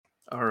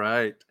All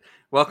right.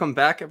 Welcome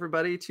back,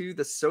 everybody, to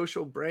the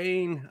Social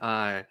Brain.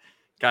 God,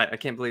 I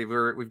can't believe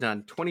we've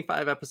done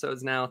 25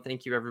 episodes now.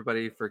 Thank you,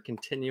 everybody, for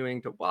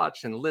continuing to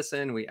watch and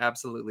listen. We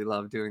absolutely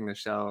love doing the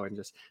show and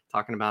just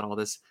talking about all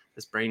this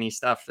brainy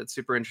stuff that's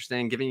super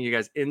interesting, giving you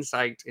guys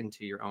insight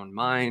into your own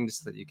mind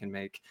so that you can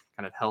make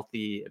kind of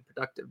healthy and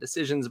productive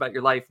decisions about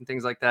your life and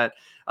things like that.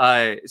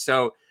 I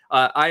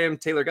am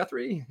Taylor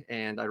Guthrie,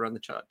 and I run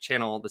the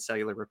channel The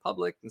Cellular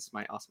Republic. This is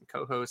my awesome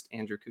co-host,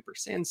 Andrew Cooper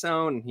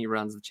Sansone, and he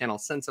runs the channel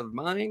Sense of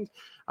Mind.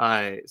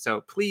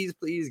 So please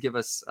give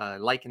us a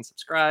like and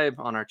subscribe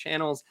on our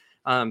channels.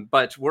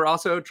 But we're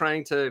also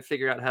trying to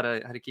figure out how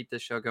to keep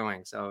this show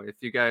going. So if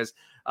you guys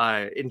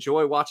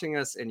enjoy watching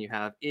us and you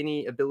have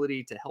any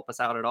ability to help us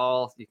out at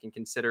all, you can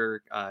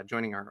consider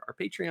joining our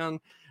Patreon.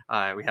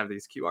 We have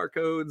these QR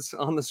codes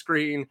on the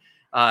screen.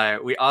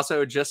 We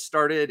also just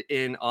started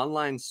an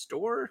online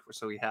store.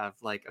 So we have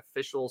like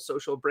official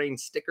Social Brain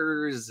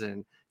stickers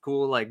and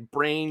cool like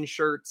brain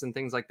shirts and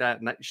things like that.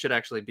 And that should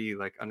actually be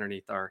like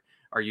underneath our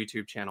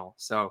YouTube channel.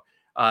 So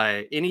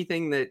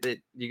anything that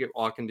you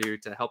all can do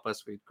to help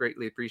us, we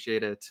greatly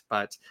appreciate it.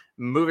 But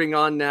moving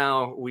on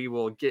now, we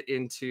will get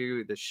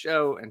into the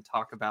show and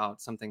talk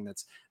about something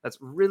that's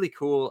really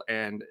cool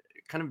and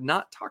kind of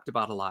not talked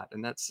about a lot,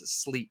 and that's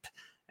sleep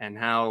and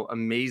how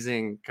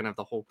amazing kind of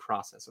the whole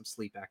process of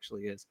sleep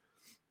actually is.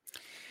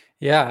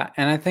 Yeah,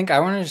 and I think I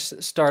want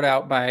to start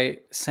out by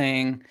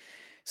saying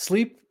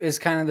sleep is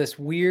kind of this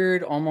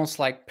weird, almost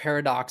like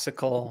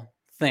paradoxical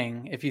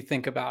thing if you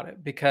think about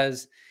it,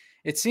 because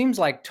it seems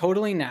like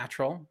totally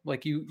natural.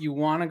 Like you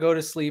want to go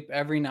to sleep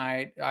every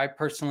night. I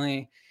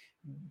personally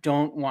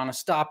don't want to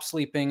stop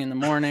sleeping in the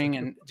morning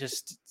and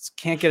just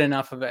can't get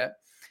enough of it.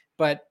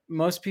 But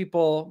most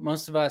people,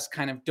 most of us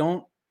kind of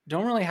don't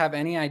really have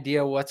any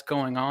idea what's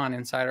going on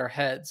inside our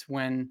heads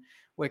when,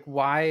 like,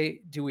 why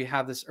do we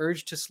have this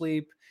urge to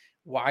sleep?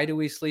 Why do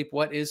we sleep?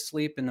 What is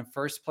sleep in the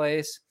first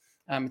place?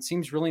 It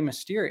seems really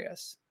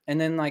mysterious. And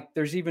then like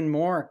there's even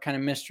more kind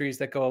of mysteries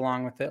that go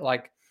along with it.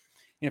 Like,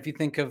 if you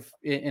think of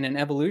it in an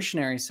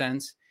evolutionary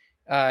sense,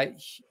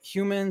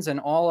 humans and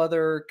all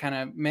other kind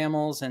of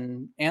mammals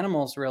and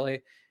animals,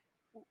 really,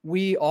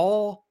 we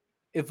all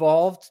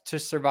evolved to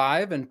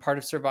survive, and part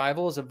of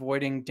survival is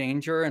avoiding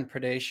danger and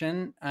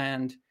predation.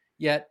 And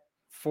yet,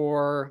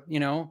 for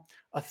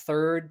a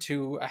third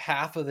to a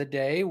half of the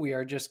day, we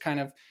are just kind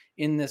of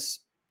in this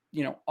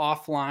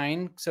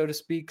offline, so to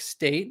speak,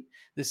 state,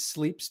 this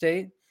sleep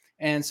state.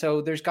 And so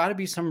there's got to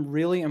be some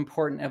really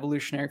important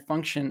evolutionary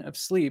function of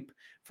sleep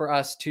for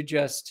us to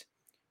just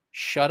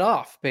shut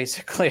off,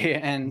 basically,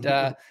 and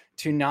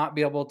to not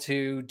be able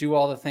to do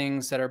all the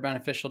things that are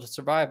beneficial to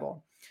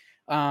survival.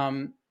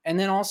 And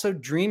then also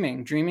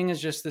dreaming. Dreaming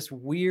is just this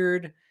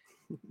weird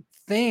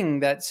thing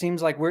that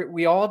seems like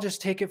we all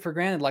just take it for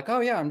granted. Like,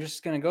 oh yeah, I'm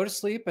just going to go to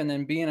sleep and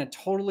then be in a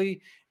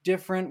totally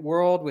different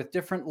world with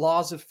different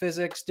laws of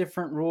physics,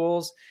 different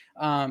rules.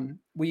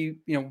 We,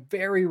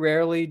 very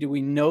rarely do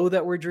we know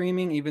that we're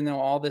dreaming, even though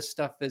all this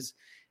stuff is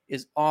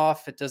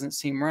off. It doesn't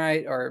seem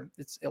right, or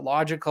it's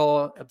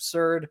illogical,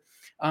 absurd.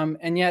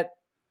 And yet,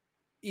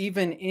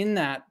 even in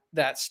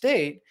that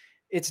state,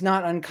 it's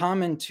not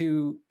uncommon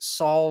to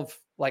solve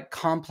like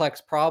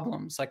complex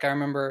problems. Like I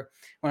remember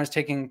when I was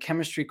taking a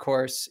chemistry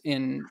course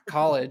in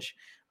college,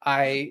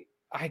 I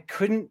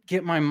couldn't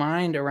get my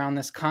mind around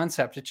this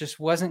concept. It just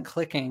wasn't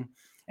clicking.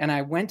 And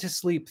I went to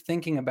sleep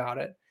thinking about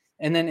it.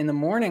 And then in the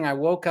morning I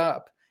woke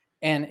up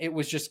and it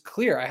was just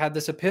clear. I had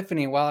this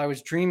epiphany while I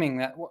was dreaming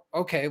that,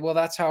 okay, well,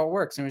 that's how it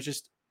works. And it was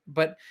just,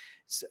 but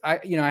I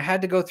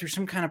had to go through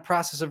some kind of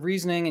process of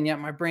reasoning, and yet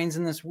my brain's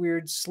in this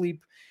weird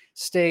sleep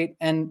state.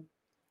 And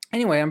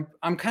anyway,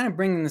 I'm kind of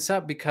bringing this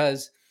up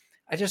because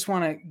I just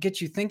want to get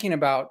you thinking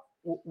about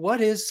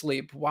what is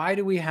sleep? Why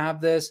do we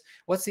have this?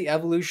 What's the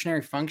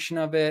evolutionary function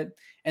of it?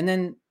 And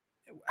then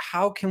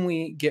how can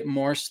we get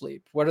more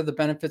sleep? What are the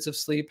benefits of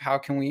sleep? How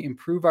can we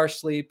improve our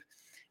sleep?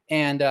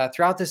 And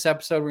throughout this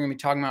episode, we're going to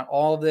be talking about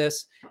all of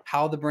this,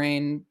 how the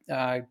brain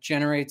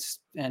generates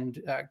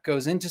and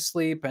goes into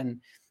sleep,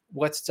 and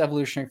what's its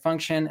evolutionary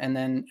function. And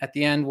then at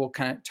the end, we'll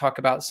kind of talk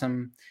about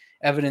some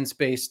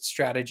evidence-based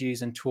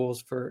strategies and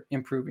tools for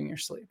improving your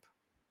sleep.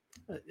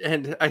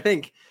 And I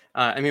think,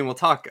 we'll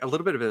talk a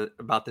little bit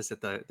about this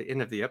at the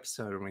end of the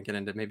episode when we get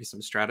into maybe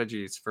some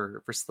strategies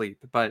for sleep.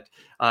 But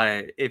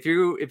if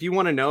you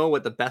want to know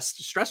what the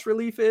best stress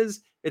relief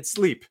is, it's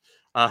sleep.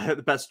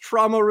 The best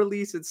trauma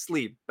release, it's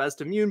sleep.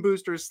 Best immune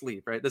booster is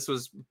sleep, right? This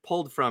was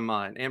pulled from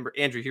an Andrew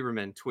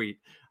Huberman tweet.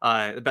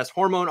 The best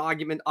hormone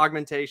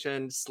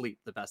augmentation, sleep.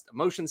 The best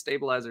emotion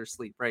stabilizer,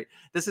 sleep, right?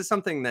 This is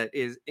something that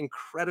is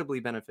incredibly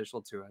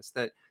beneficial to us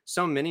that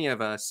so many of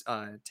us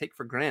take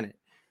for granted.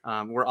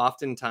 We're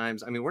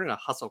oftentimes, we're in a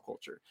hustle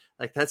culture.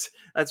 Like that's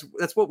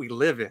what we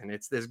live in.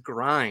 It's this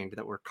grind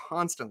that we're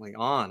constantly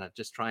on of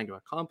just trying to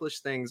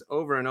accomplish things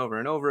over and over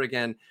and over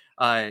again,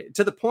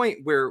 to the point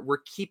where we're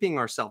keeping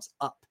ourselves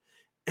up.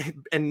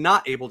 and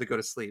not able to go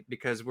to sleep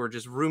because we're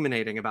just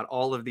ruminating about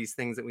all of these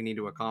things that we need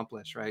to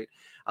accomplish, right?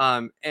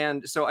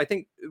 And so I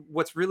think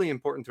what's really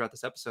important throughout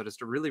this episode is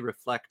to really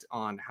reflect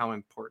on how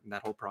important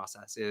that whole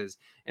process is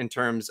in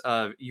terms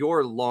of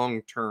your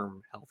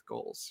long-term health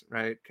goals,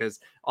 right? Because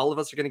all of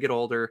us are going to get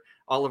older,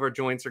 all of our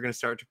joints are going to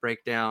start to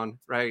break down,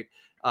 right?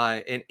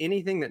 And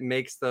anything that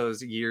makes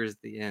those years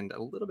at the end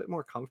a little bit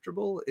more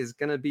comfortable is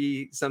going to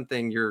be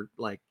something you're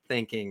like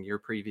thanking your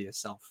previous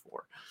self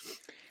for.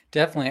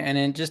 Definitely. And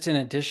in just in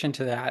addition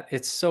to that,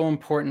 it's so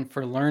important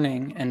for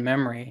learning and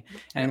memory. Yeah.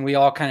 And we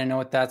all kind of know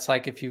what that's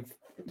like if you've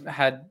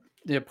had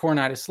a poor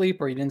night of sleep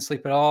or you didn't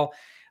sleep at all.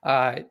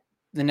 Uh,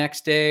 the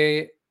next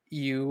day,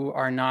 you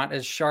are not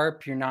as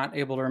sharp. You're not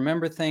able to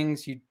remember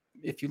things.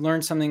 If you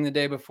learned something the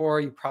day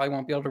before, you probably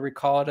won't be able to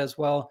recall it as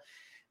well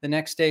the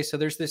next day. So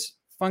there's this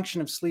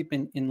function of sleep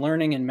in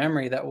learning and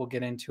memory that we'll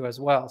get into as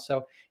well.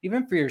 So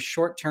even for your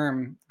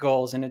short-term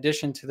goals, in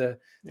addition to the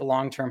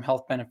long-term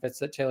health benefits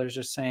that Taylor's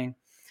just saying,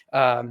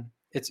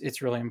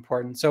 it's really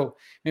important. So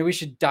maybe we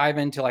should dive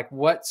into like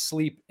what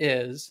sleep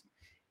is.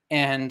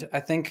 And I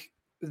think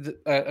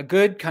a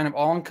good kind of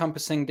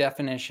all-encompassing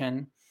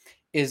definition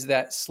is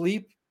that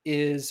sleep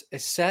is a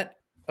set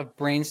of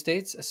brain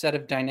states, a set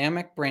of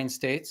dynamic brain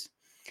states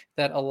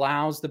that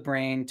allows the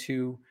brain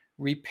to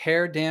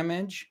repair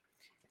damage,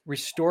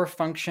 restore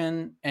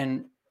function,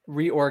 and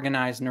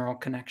reorganize neural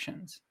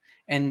connections.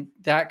 And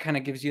that kind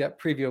of gives you that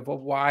preview of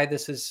why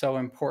this is so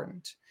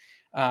important.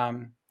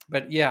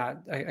 But yeah,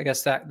 I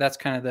guess that's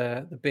kind of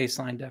the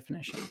baseline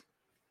definition.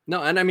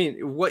 No, and I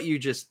mean what you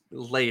just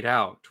laid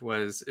out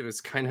was it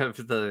was kind of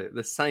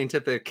the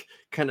scientific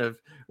kind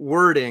of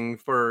wording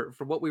for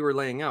what we were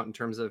laying out in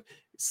terms of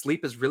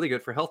sleep is really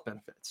good for health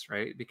benefits,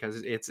 right?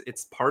 Because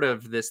it's part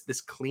of this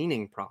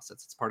cleaning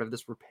process, it's part of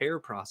this repair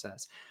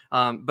process,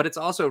 but it's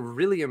also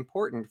really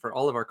important for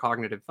all of our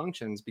cognitive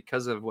functions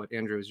because of what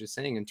Andrew was just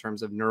saying in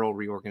terms of neural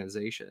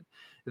reorganization.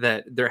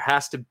 That there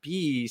has to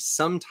be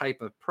some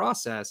type of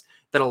process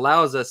that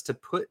allows us to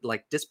put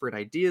like disparate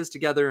ideas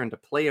together and to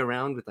play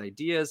around with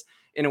ideas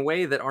in a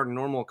way that our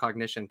normal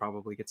cognition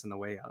probably gets in the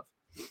way of.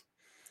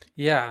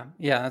 Yeah,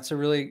 that's a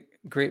really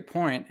great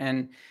point.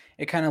 And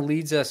it kind of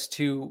leads us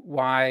to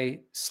why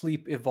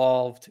sleep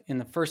evolved in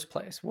the first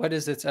place. What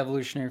is its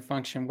evolutionary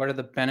function? What are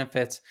the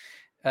benefits,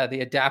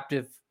 the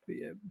adaptive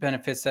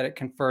benefits that it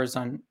confers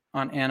on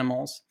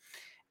animals?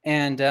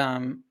 And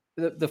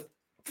the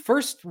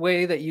first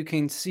way that you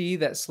can see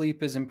that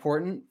sleep is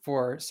important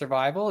for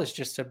survival is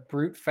just a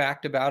brute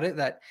fact about it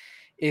that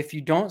if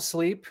you don't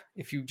sleep,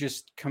 if you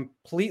just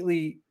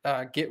completely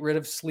get rid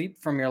of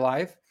sleep from your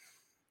life,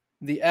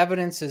 the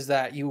evidence is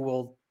that you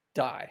will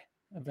die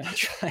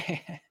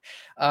eventually. Right.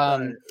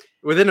 um,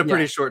 Within a yeah,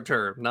 pretty short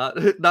term, not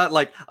not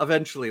like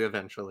eventually.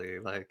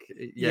 Like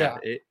yeah,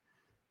 yeah.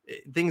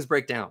 things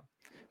break down.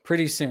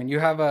 Pretty soon. You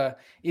have a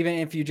even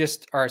if you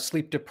just are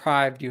sleep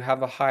deprived, you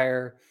have a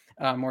higher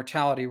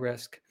mortality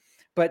risk.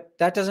 But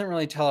that doesn't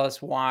really tell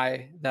us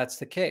why that's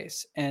the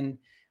case. And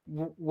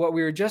what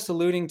we were just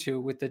alluding to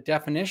with the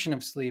definition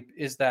of sleep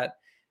is that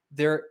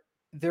there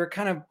there are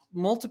kind of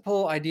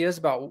multiple ideas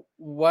about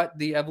what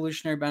the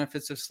evolutionary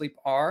benefits of sleep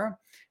are.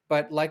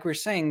 But like we're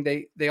saying,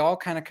 they all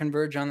kind of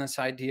converge on this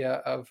idea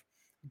of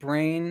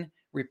brain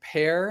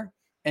repair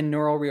and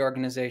neural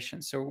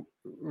reorganization. So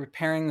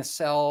repairing the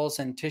cells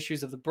and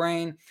tissues of the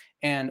brain,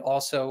 and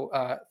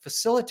also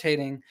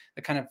facilitating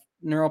the kind of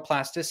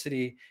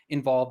neuroplasticity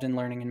involved in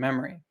learning and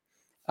memory.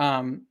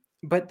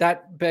 But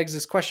that begs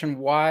this question: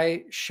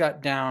 why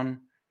shut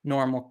down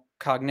normal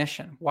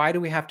cognition? Why do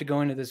we have to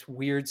go into this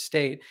weird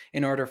state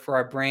in order for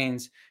our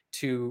brains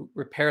to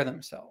repair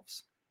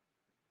themselves?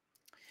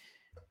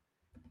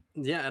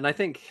 Yeah, and I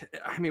think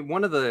I mean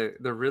one of the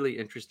really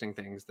interesting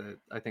things that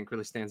I think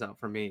really stands out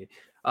for me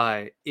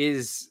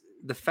is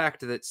the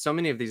fact that so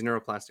many of these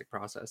neuroplastic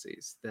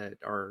processes that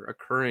are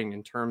occurring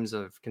in terms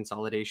of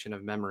consolidation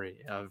of memory,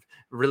 of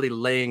really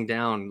laying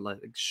down like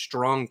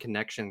strong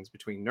connections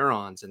between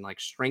neurons and like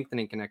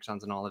strengthening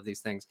connections and all of these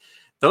things,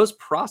 those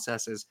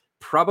processes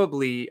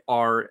probably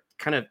are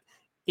kind of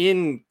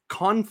in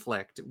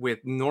conflict with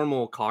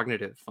normal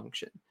cognitive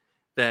function,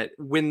 that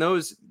when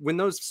those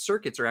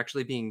circuits are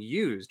actually being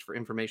used for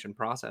information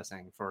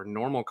processing for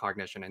normal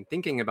cognition and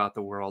thinking about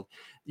the world,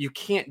 you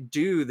can't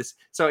do this.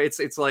 So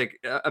it's like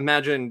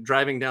imagine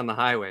driving down the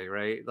highway,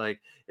 right?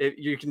 Like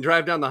you can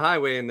drive down the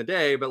highway in the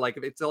day, but like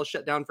if it's all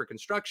shut down for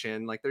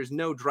construction, like there's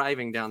no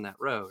driving down that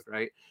road,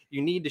 right?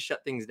 You need to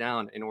shut things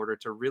down in order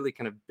to really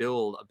kind of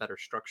build a better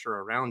structure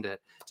around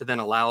it to then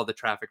allow the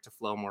traffic to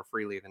flow more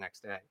freely the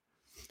next day.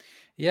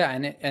 Yeah,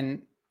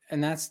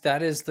 and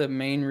that is the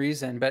main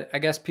reason. But I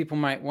guess people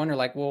might wonder,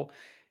 like, well,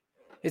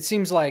 it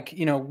seems like,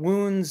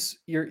 wounds,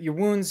 your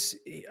wounds,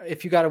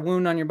 if you got a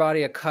wound on your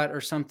body, a cut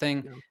or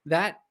something, Yeah.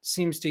 that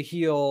seems to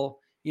heal.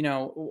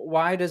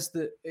 Why does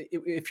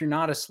if you're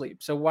not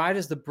asleep? So why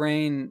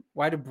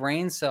do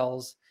brain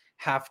cells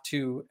have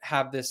to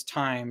have this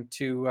time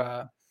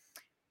to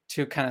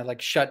kind of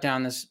like shut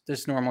down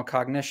this normal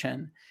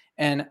cognition?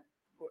 And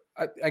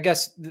I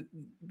guess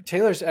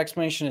Taylor's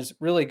explanation is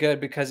really good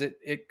because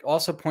it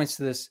also points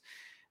to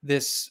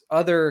this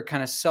other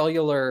kind of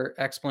cellular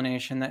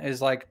explanation that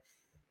is like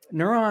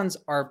neurons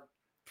are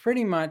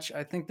pretty much,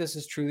 I think this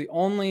is true, the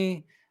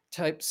only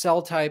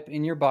cell type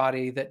in your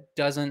body that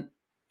doesn't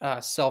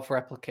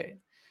self-replicate.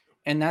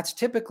 And that's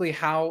typically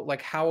how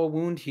a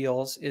wound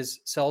heals,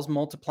 is cells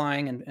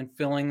multiplying and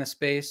filling the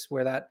space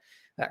where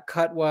that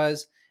cut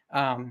was,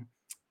 um,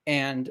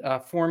 and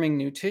forming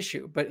new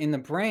tissue. But in the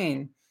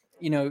brain,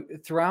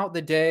 throughout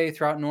the day,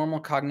 throughout normal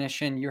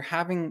cognition, you're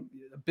having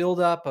a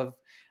buildup of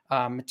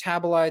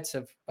metabolites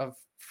of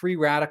free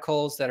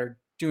radicals that are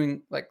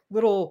doing like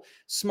little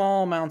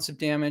small amounts of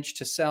damage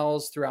to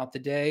cells throughout the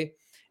day,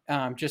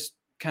 just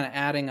kind of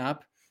adding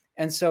up.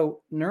 And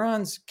so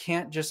neurons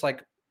can't just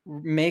like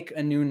make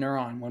a new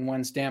neuron when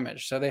one's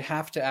damaged. So they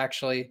have to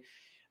actually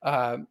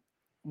uh,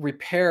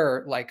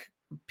 repair, like,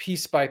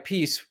 piece by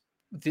piece,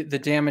 the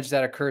damage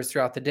that occurs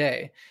throughout the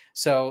day.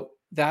 So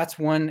that's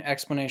one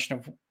explanation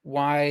of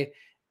why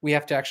we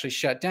have to actually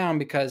shut down,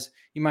 because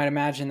you might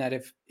imagine that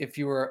if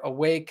you were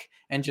awake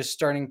and just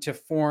starting to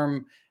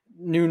form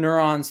new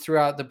neurons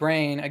throughout the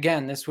brain,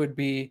 again, this would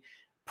be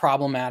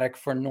problematic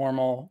for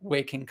normal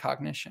waking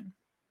cognition.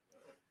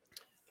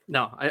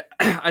 No, I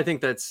I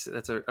think that's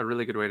a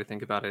really good way to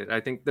think about it.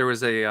 I think there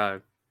was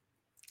an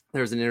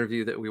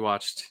interview that we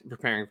watched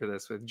preparing for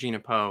this with Gina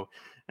Poe,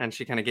 and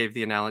she kind of gave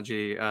the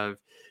analogy of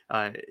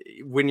uh,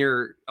 when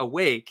you're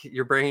awake,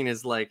 your brain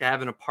is like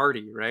having a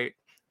party, right?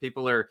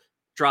 People are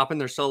dropping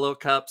their solo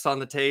cups on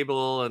the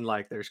table, and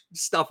like there's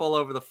stuff all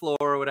over the floor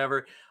or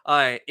whatever.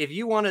 If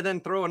you want to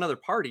then throw another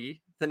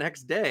party the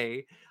next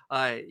day,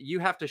 you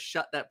have to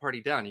shut that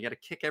party down. You got to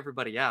kick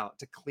everybody out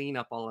to clean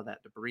up all of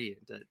that debris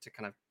and to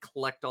kind of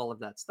collect all of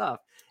that stuff.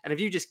 And if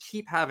you just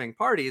keep having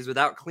parties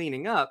without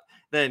cleaning up,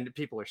 then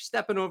people are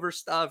stepping over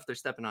stuff. They're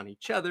stepping on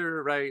each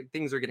other, right?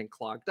 Things are getting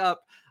clogged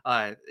up.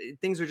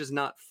 Things are just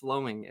not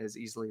flowing as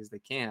easily as they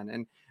can.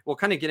 And we'll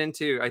kind of get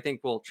into, I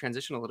think we'll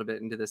transition a little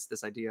bit into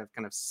this idea of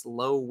kind of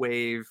slow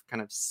wave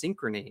kind of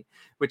synchrony,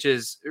 which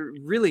is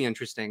really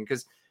interesting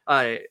because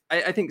I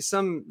think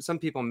some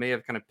people may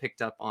have kind of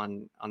picked up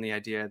on the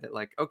idea that,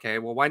 like, okay,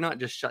 well, why not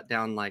just shut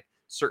down like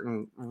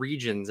certain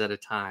regions at a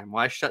time?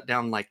 Why shut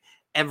down like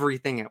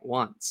everything at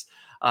once?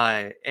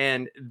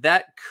 And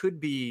that could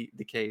be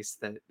the case,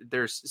 that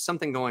there's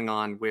something going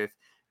on with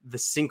the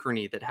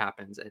synchrony that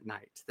happens at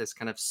night, this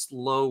kind of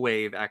slow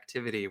wave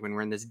activity when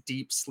we're in this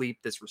deep sleep,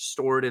 this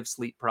restorative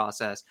sleep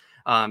process,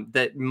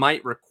 that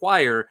might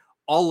require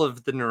all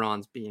of the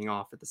neurons being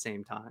off at the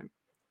same time.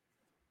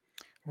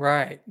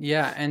 Right.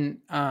 Yeah. And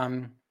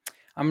I'm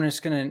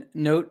just going to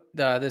note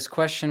this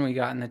question we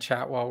got in the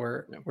chat while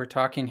Yeah. we're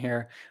talking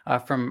here,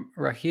 from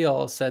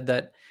Raheel, said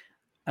that,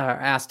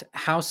 asked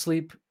how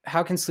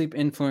can sleep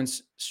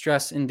influence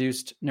stress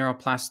induced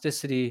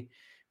neuroplasticity,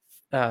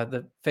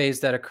 the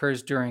phase that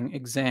occurs during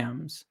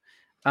exams.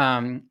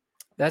 Um,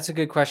 that's a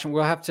good question.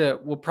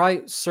 We'll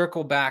probably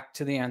circle back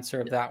to the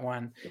answer of Yeah. that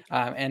one,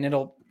 and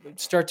it'll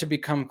start to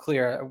become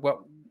clear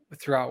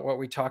throughout what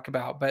we talk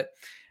about. But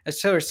as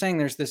Taylor's saying,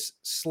 there's this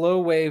slow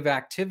wave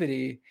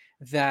activity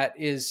that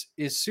is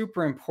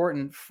super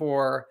important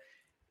for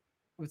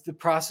with the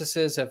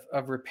processes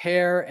of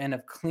repair and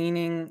of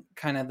cleaning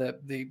kind of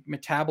the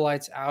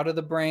metabolites out of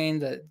the brain,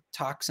 the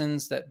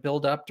toxins that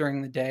build up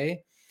during the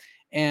day.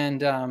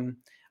 And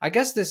I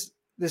guess this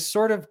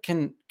sort of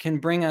can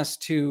bring us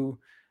to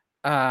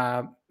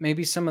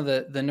maybe some of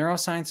the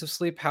neuroscience of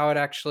sleep, how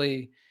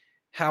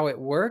it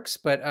works.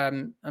 But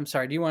I'm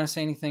sorry, do you want to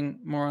say anything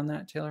more on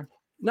that, Taylor?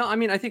 No, I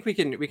mean, I think we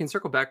can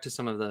circle back to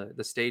some of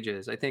the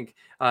stages. I think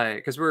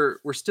because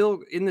we're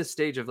still in this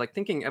stage of like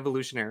thinking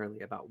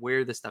evolutionarily about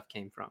where this stuff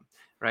came from,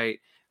 right?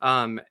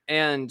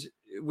 And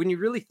when you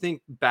really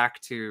think back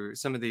to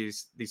some of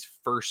these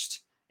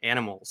first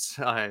animals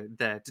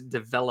that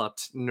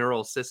developed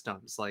neural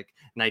systems, like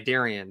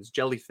cnidarians,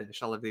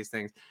 jellyfish, all of these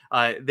things,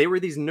 they were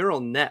these neural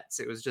nets.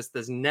 It was just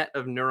this net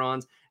of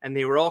neurons, and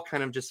they were all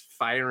kind of just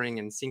firing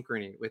in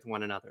synchrony with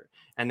one another,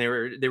 and they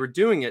were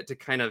doing it to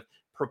kind of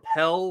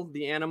propel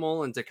the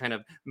animal and to kind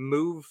of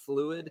move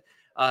fluid.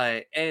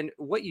 And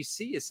what you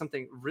see is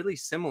something really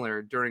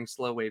similar during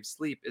slow wave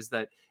sleep, is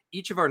that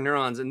each of our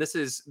neurons, and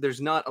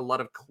there's not a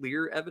lot of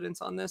clear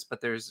evidence on this,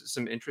 but there's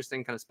some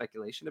interesting kind of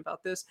speculation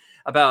about this,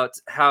 about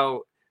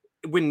how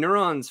when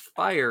neurons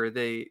fire,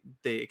 they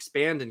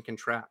expand and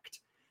contract.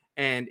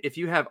 And if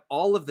you have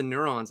all of the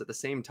neurons at the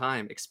same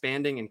time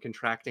expanding and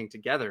contracting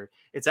together,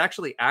 it's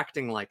actually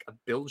acting like a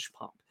bilge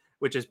pump,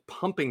 which is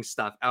pumping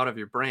stuff out of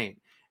your brain.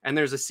 And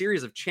there's a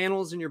series of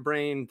channels in your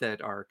brain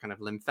that are kind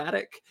of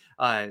lymphatic.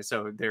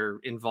 So they're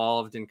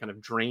involved in kind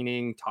of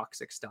draining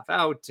toxic stuff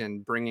out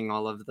and bringing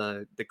all of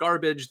the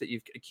garbage that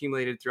you've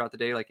accumulated throughout the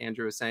day, like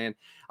Andrew was saying.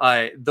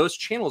 Those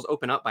channels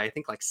open up by, I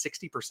think, like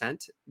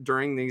 60%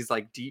 during these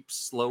like deep,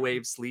 slow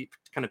wave sleep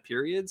kind of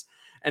periods.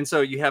 And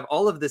so you have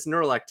all of this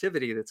neural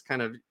activity that's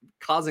kind of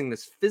causing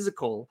this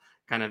physical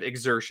kind of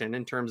exertion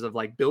in terms of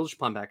like bilge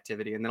pump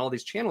activity, and then all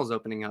these channels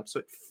opening up.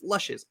 So it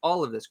flushes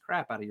all of this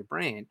crap out of your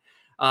brain.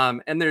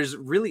 And there's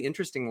really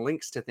interesting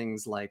links to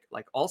things like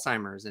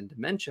Alzheimer's and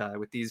dementia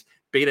with these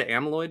beta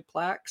amyloid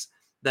plaques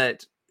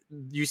that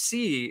you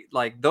see,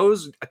 like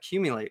those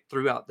accumulate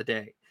throughout the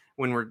day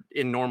when we're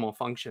in normal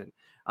function.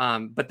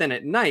 But then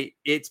at night,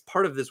 it's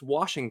part of this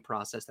washing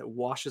process that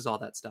washes all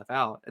that stuff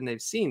out. And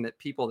they've seen that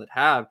people that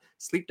have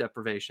sleep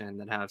deprivation,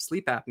 that have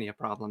sleep apnea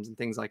problems and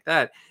things like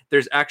that,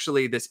 there's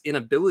actually this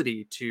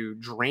inability to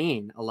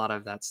drain a lot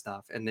of that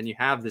stuff. And then you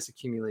have this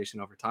accumulation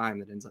over time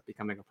that ends up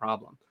becoming a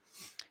problem.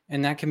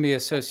 And that can be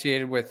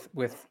associated with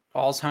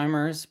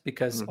Alzheimer's,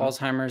 because Hmm.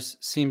 Alzheimer's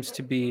seems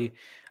to be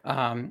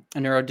a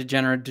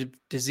neurodegenerative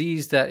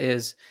disease that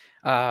is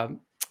kind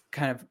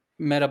of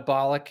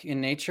metabolic in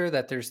nature.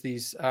 That there's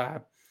these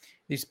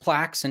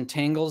plaques and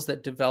tangles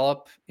that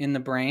develop in the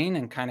brain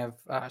and kind of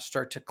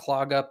start to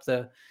clog up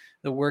the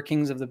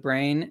workings of the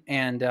brain,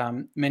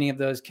 and many of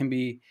those can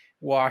be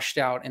washed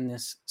out in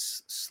this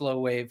slow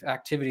wave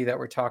activity that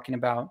we're talking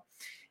about.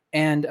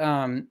 And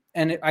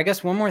I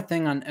guess one more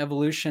thing on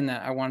evolution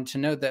that I wanted to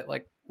note, that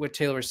like what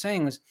Taylor was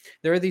saying, was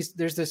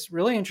there's this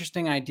really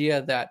interesting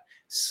idea that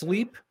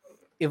sleep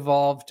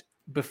evolved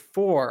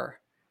before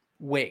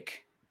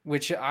wake,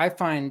 which I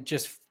find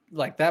just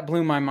like that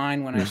blew my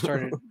mind when I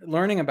started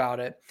learning about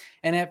it.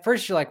 And at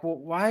first you're like, well,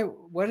 why?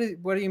 What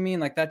do you mean?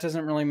 Like that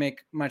doesn't really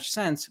make much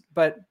sense.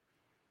 But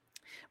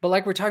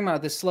like we're talking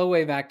about, this slow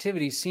wave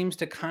activity seems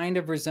to kind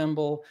of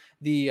resemble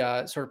the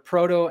sort of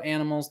proto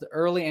animals, the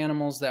early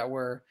animals that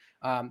were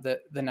the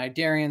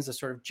cnidarians, the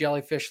sort of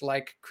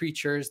jellyfish-like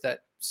creatures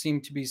that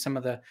seem to be some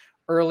of the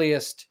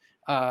earliest,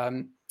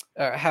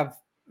 have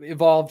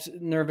evolved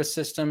nervous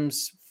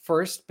systems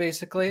first,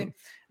 basically.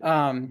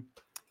 Um,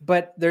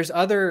 but there's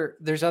other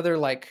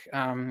like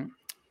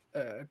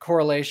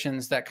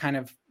correlations that kind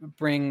of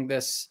bring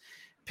this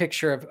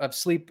picture of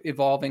sleep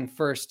evolving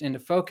first into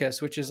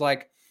focus, which is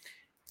like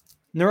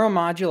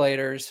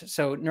neuromodulators,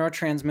 so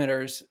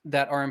neurotransmitters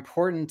that are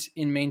important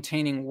in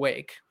maintaining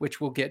wake, which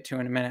we'll get to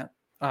in a minute.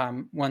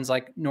 Ones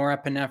like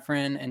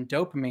norepinephrine and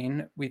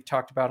dopamine, we've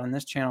talked about on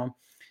this channel,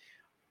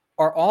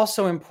 are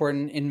also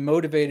important in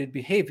motivated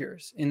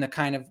behaviors, in the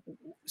kind of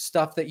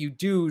stuff that you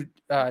do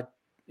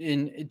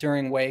in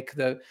during wake,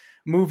 the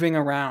moving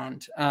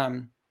around.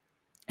 And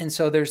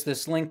so there's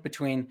this link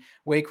between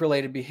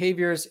wake-related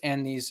behaviors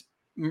and these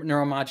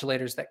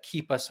neuromodulators that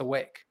keep us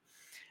awake.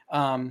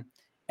 Um,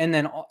 and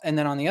then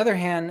on the other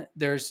hand,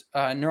 there's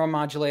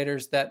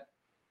neuromodulators that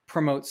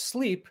promote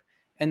sleep,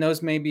 and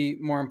those may be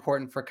more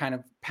important for kind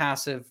of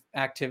passive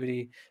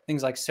activity,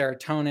 things like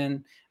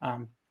serotonin.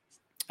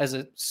 As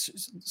a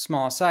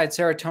small aside,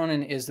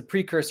 serotonin is the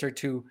precursor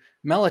to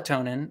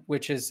melatonin,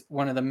 which is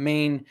one of the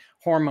main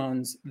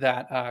hormones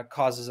that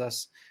causes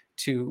us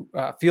to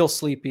feel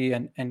sleepy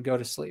and go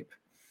to sleep.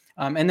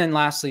 And then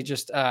lastly,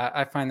 just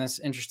I find this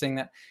interesting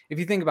that if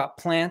you think about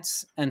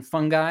plants and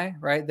fungi,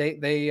 right,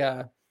 they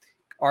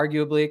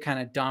arguably kind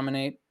of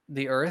dominate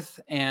the earth,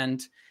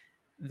 and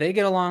they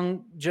get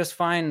along just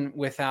fine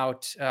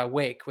without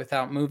wake,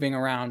 without moving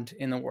around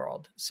in the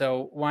world.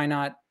 So why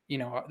not,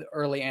 the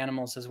early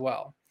animals as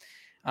well?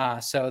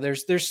 So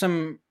there's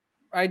some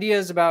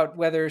ideas about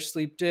whether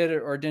sleep did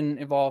or didn't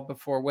evolve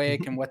before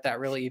wake, and what that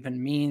really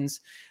even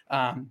means.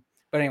 But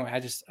anyway,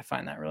 I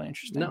find that really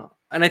interesting. No,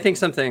 and I think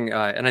something,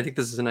 and I think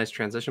this is a nice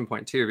transition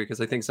point too,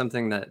 because I think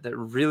something that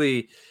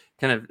really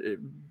kind of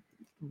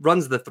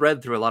runs the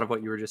thread through a lot of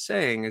what you were just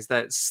saying is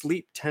that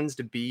sleep tends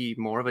to be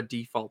more of a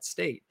default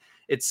state.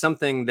 It's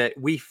something that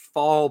we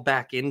fall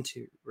back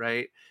into,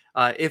 right?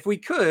 If we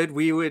could,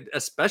 we would,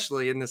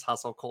 especially in this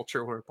hustle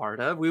culture we're a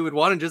part of, we would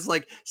want to just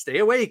like stay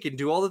awake and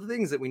do all of the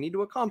things that we need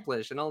to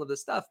accomplish and all of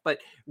this stuff. But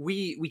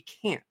we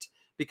can't,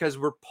 because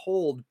we're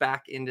pulled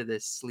back into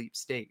this sleep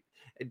state,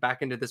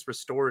 back into this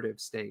restorative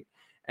state.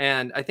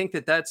 And I think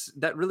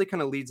that really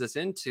kind of leads us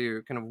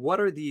into kind of what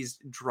are these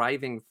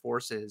driving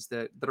forces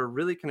that are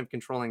really kind of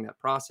controlling that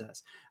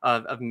process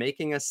of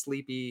making us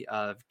sleepy,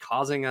 of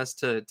causing us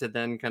to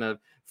then kind of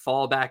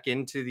fall back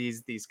into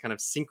these kind of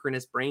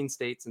synchronous brain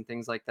states and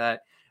things like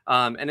that.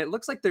 And it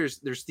looks like there's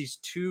these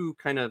two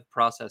kind of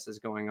processes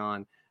going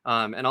on.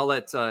 And I'll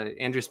let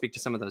Andrew speak to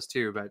some of those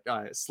too,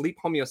 but sleep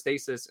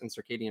homeostasis and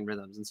circadian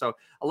rhythms. And so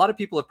a lot of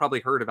people have probably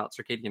heard about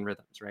circadian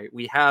rhythms, right?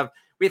 We have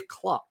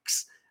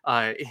clocks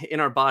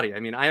in our body. I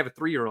mean, I have a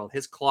 3-year-old.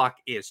 His clock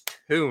is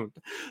tuned.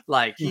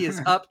 Like he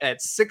is up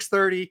at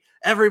 6:30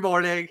 every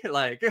morning.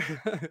 Like,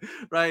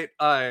 right?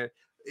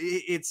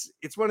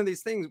 It's one of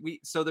these things.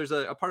 So there's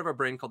a part of our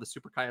brain called the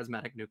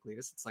suprachiasmatic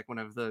nucleus. It's like one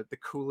of the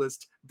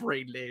coolest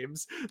brain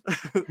names.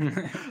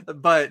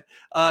 But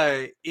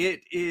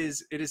it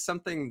is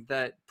something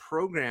that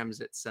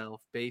programs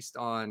itself based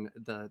on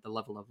the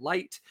level of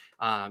light.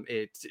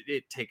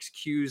 It takes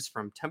cues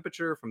from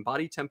temperature, from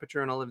body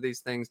temperature, and all of these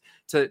things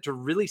to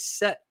really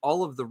set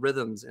all of the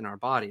rhythms in our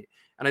body.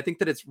 And I think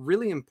that it's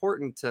really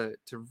important to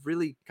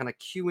really kind of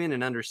cue in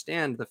and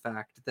understand the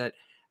fact that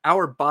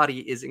our body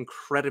is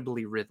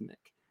incredibly rhythmic.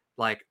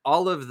 Like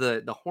all of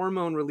the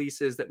hormone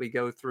releases that we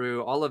go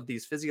through, all of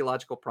these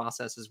physiological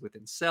processes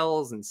within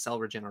cells and cell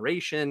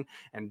regeneration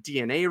and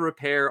DNA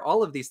repair,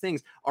 all of these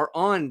things are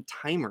on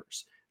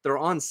timers. they're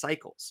on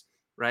cycles,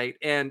 right?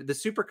 And the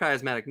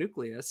suprachiasmatic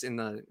nucleus in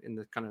the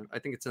kind of, I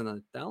think it's in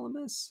the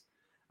thalamus,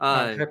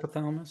 uh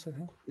Hypothalamus, I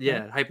think.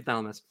 Yeah. yeah,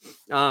 hypothalamus,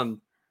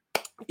 um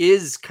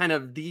is kind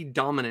of the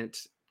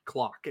dominant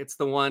clock. It's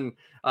the one,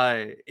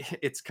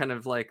 it's kind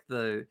of like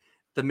the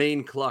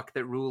main clock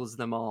that rules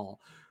them all,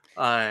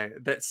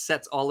 that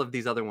sets all of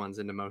these other ones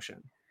into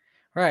motion.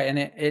 Right, and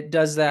it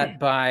does that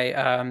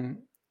by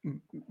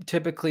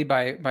typically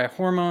by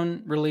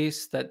hormone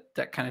release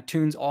that kind of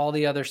tunes all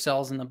the other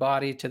cells in the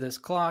body to this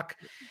clock,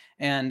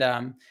 and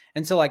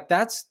so like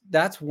that's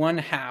one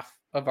half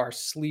of our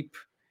sleep.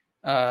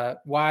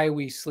 Why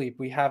we sleep,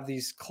 we have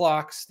these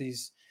clocks,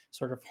 these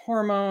sort of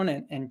hormone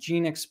and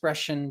gene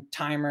expression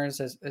timers,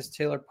 as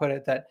Taylor put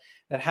it, that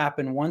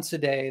happen once a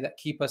day that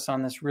keep us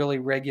on this really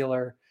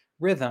regular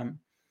rhythm.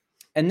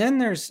 And then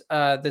there's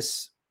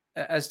this,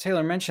 as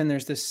Taylor mentioned,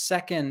 there's this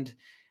second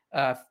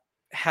uh,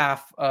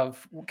 half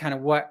of kind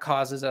of what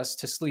causes us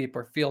to sleep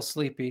or feel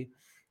sleepy,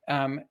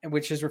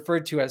 which is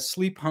referred to as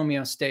sleep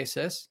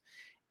homeostasis.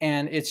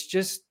 And it's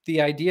just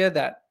the idea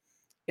that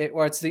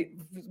it's the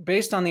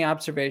based on the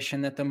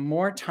observation that the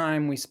more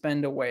time we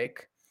spend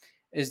awake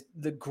is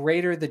the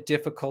greater the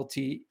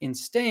difficulty in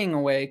staying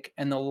awake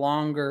and the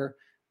longer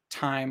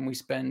time we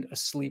spend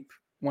asleep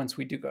once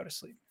we do go to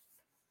sleep.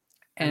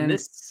 And And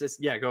this is,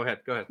 yeah, go ahead,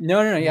 go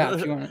no, yeah. If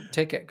ahead. you want to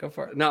take it, go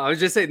for it. No, I was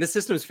just saying this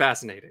system is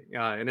fascinating,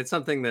 and it's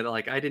something that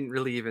like I didn't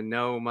really even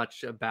know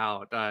much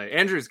about.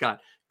 Andrew's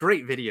got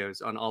great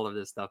videos on all of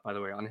this stuff, by the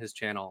way, on his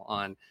channel,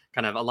 on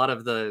kind of a lot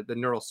of the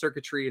neural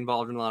circuitry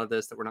involved in a lot of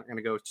this that we're not going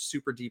to go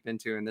super deep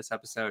into in this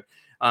episode,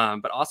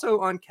 but also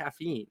on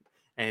caffeine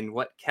and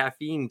what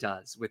caffeine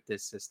does with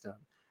this system.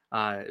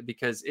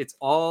 Because it's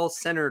all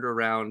centered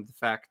around the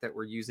fact that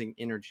we're using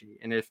energy,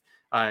 and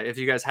if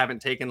you guys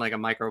haven't taken like a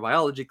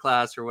microbiology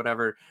class or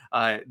whatever,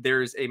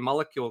 there's a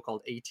molecule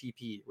called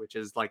ATP, which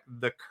is like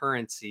the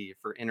currency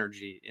for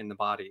energy in the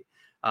body.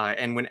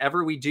 And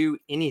whenever we do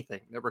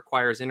anything that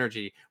requires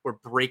energy, we're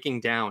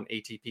breaking down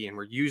ATP, and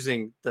we're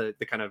using the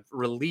kind of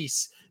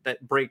release that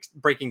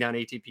breaking down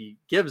ATP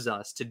gives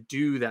us to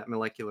do that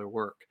molecular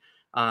work.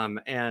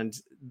 And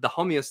the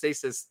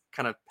homeostasis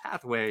kind of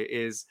pathway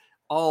is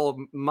all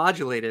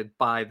modulated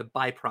by the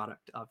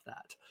byproduct of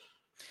that.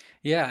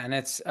 Yeah, and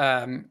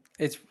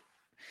it's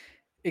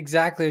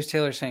exactly as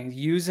Taylor's saying,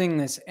 using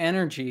this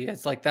energy.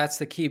 It's like that's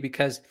the key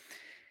because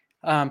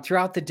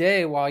throughout the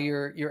day, while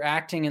you're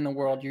acting in the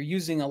world, you're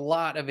using a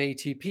lot of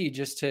ATP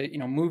just to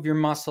move your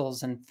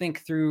muscles and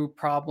think through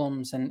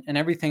problems and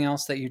everything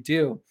else that you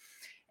do.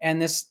 And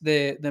this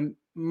the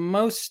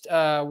most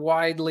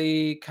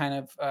widely kind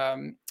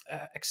of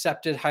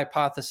accepted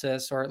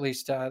hypothesis, or at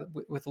least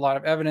with a lot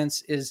of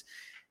evidence, is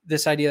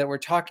this idea that we're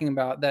talking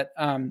about, that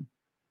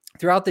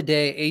throughout the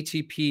day,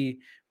 ATP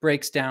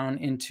breaks down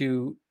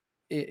into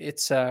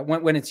it's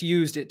when it's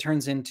used, it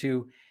turns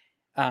into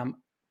um,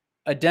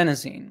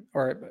 adenosine,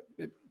 or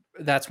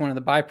that's one of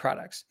the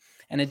byproducts.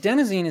 And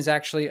adenosine is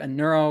actually a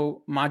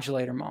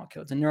neuromodulator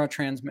molecule. It's a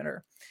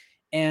neurotransmitter.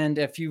 And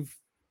if you've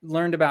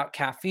learned about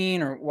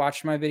caffeine or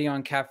watched my video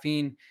on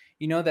caffeine,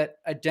 you know that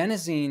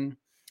adenosine,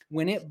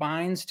 when it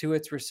binds to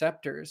its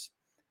receptors,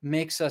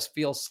 makes us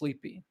feel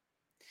sleepy.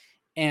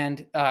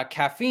 And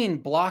caffeine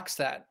blocks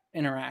that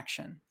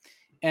interaction.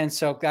 And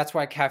so that's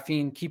why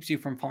caffeine keeps you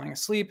from falling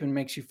asleep and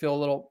makes you feel a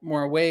little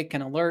more awake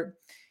and alert.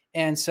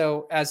 And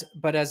so as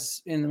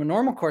in the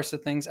normal course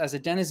of things, as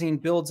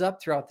adenosine builds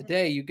up throughout the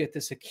day, you get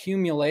this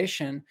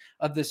accumulation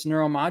of this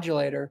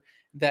neuromodulator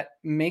that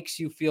makes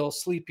you feel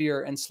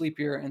sleepier and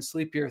sleepier and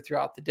sleepier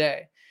throughout the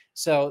day.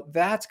 So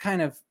that's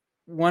kind of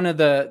one of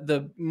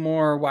the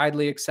more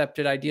widely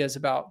accepted ideas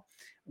about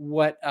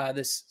what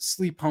this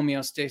sleep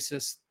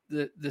homeostasis,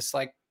 this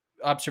like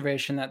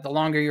observation that the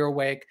longer you're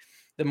awake,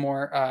 the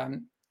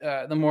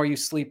more you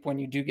sleep when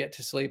you do get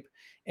to sleep,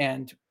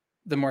 and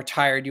the more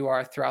tired you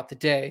are throughout the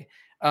day.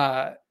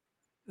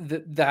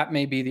 That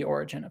may be the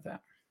origin of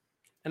that.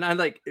 And I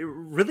like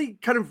really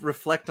kind of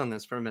reflect on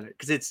this for a minute,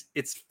 because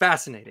it's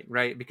fascinating,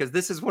 right? Because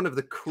this is one of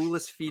the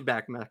coolest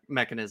feedback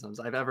mechanisms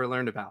I've ever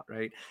learned about,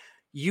 right?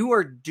 You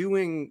are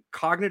doing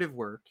cognitive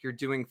work, you're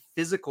doing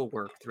physical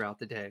work throughout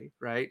the day,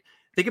 right?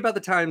 Think about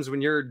the times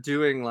when you're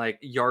doing like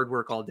yard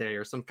work all day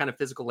or some kind of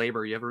physical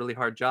labor, you have a really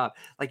hard job,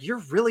 like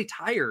you're really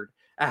tired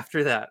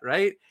after that,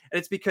 right? And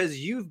it's because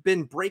you've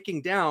been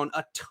breaking down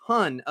a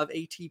ton of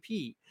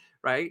ATP,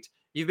 right?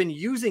 You've been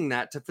using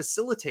that to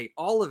facilitate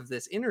all of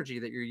this energy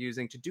that you're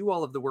using to do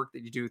all of the work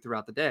that you do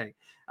throughout the day.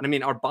 And I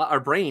mean, our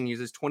brain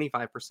uses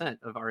 25%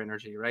 of our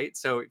energy, right?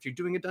 So if you're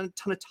doing a ton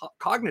of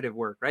cognitive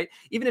work, right?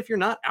 Even if you're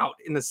not out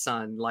in the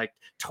sun, like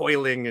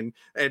toiling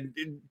and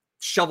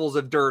shovels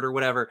of dirt or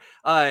whatever,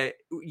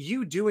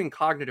 you doing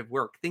cognitive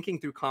work, thinking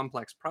through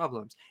complex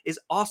problems, is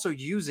also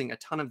using a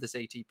ton of this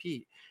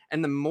ATP.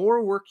 And the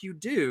more work you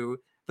do,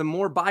 the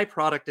more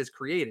byproduct is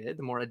created,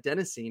 the more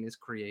adenosine is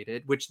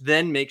created, which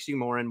then makes you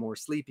more and more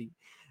sleepy.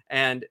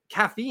 And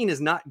caffeine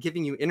is not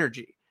giving you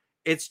energy.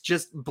 It's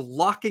just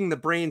blocking the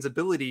brain's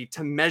ability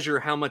to measure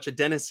how much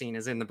adenosine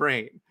is in the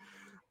brain.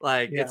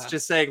 Like it's Yeah.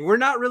 just saying, we're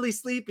not really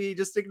sleepy,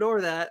 just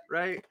ignore that,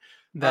 right?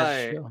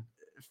 That's Uh, true.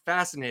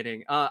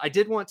 Fascinating. I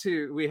did want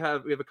to. We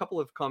have a couple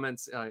of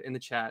comments in the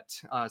chat.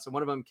 So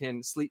one of them,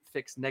 can sleep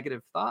fix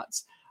negative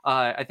thoughts?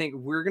 I think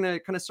we're gonna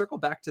kind of circle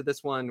back to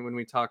this one when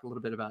we talk a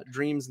little bit about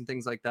dreams and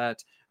things like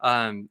that.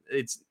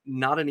 It's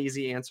not an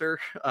easy answer.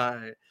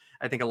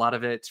 I think a lot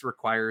of it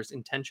requires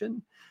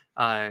intention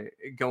uh,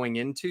 going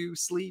into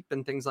sleep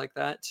and things like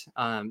that.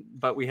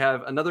 But we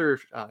have another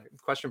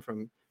question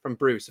from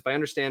Bruce. If I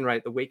understand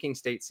right, the waking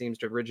state seems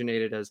to have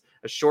originated as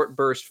a short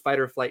burst fight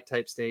or flight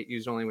type state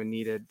used only when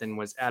needed, then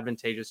was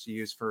advantageous to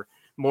use for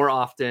more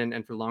often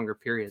and for longer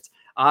periods.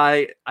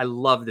 I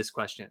love this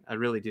question. I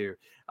really do.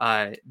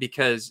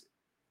 Because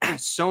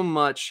so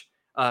much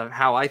of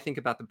how I think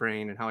about the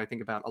brain and how I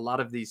think about a lot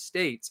of these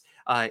states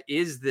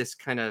is this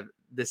kind of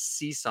this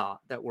seesaw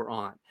that we're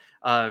on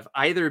of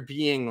either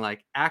being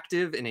like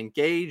active and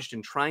engaged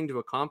and trying to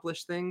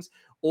accomplish things,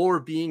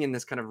 or being in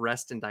this kind of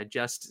rest and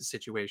digest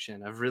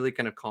situation of really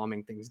kind of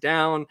calming things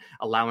down,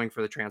 allowing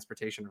for the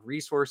transportation of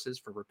resources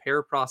for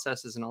repair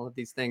processes and all of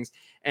these things.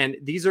 And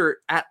these are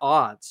at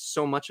odds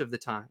so much of the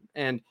time.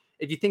 And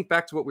if you think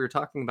back to what we were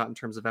talking about in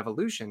terms of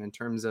evolution, in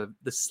terms of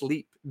the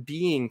sleep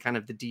being kind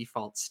of the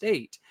default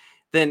state,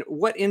 then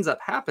what ends up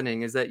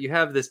happening is that you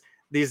have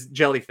these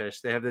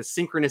jellyfish, they have this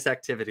synchronous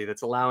activity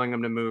that's allowing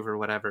them to move or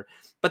whatever.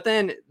 But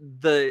then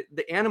the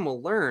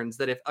animal learns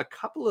that if a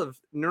couple of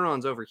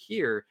neurons over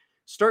here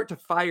start to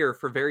fire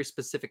for very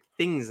specific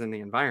things in the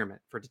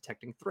environment, for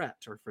detecting threat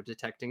or for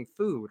detecting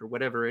food or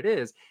whatever it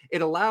is,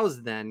 it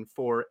allows then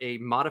for a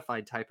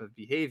modified type of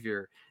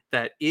behavior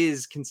that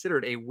is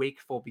considered a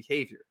wakeful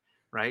behavior,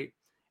 right?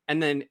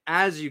 And then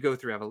as you go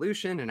through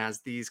evolution and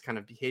as these kind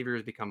of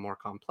behaviors become more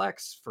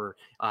complex for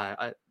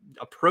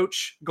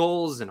approach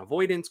goals and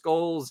avoidance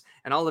goals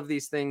and all of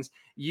these things,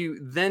 you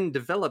then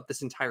develop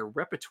this entire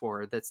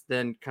repertoire that's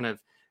then kind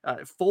of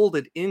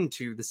folded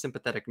into the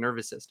sympathetic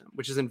nervous system,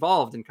 which is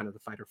involved in kind of the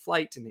fight or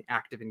flight and the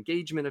active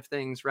engagement of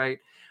things, right?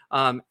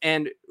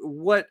 And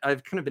what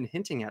I've kind of been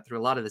hinting at through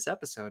a lot of this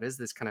episode is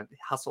this kind of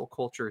hustle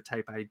culture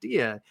type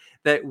idea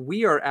that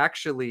we are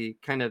actually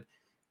kind of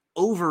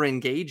over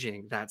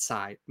engaging that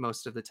side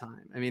most of the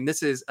time. I mean,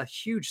 this is a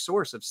huge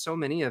source of so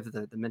many of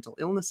the mental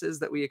illnesses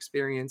that we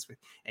experience with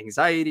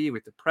anxiety,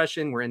 with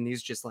depression. We're in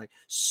these just like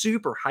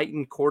super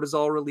heightened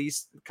cortisol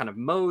release kind of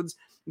modes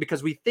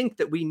because we think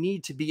that we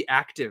need to be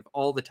active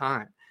all the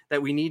time,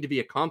 that we need to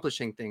be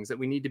accomplishing things, that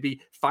we need to be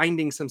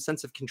finding some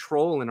sense of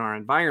control in our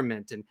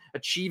environment and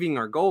achieving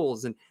our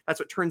goals. And that's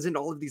what turns into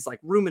all of these like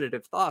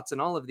ruminative thoughts and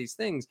all of these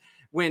things,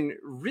 when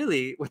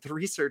really what the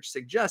research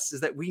suggests is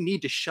that we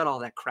need to shut all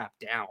that crap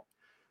down.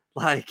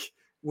 Like,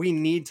 we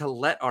need to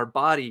let our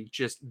body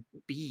just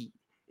be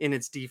in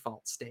its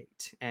default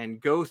state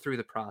and go through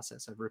the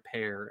process of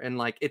repair. And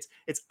like it's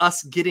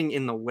us getting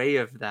in the way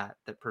of that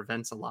that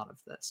prevents a lot of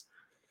this.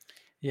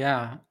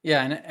 Yeah,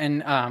 yeah,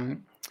 and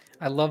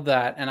I love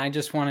that, and I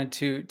just wanted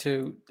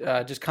to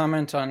just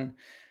comment on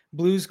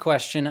Blue's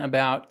question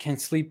about can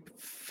sleep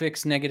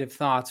fix negative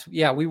thoughts.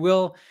 Yeah, we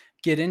will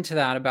get into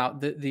that about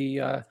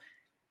the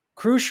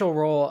crucial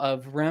role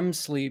of REM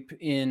sleep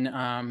in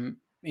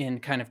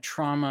kind of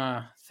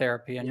trauma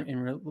therapy and Yep.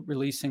 in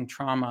releasing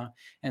trauma.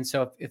 And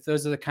so, if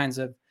those are the kinds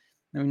of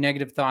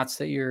negative thoughts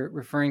that you're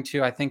referring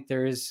to, I think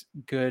there is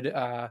good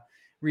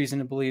reason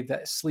to believe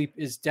that sleep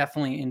is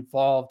definitely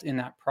involved in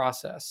that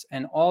process.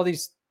 And all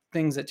these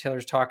things that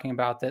Taylor's talking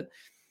about, that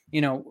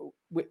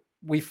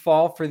we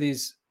fall for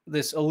this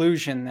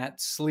illusion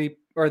that sleep,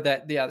 or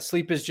that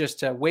sleep is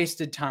just a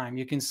wasted time.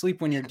 You can sleep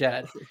when you're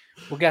dead.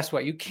 Well, guess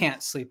what? You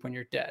can't sleep when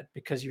you're dead,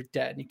 because you're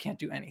dead and you can't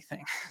do anything.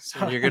 And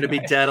So you're going to be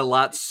anyway, dead a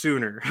lot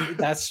sooner.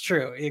 that's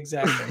true.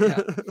 Exactly.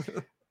 Yeah.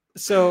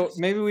 So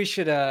maybe we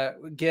should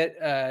get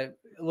a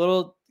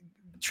little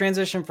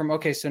transition from,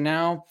 okay, so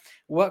now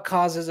what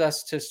causes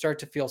us to start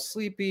to feel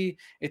sleepy?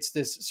 It's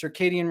this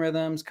circadian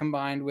rhythms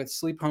combined with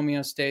sleep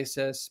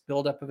homeostasis,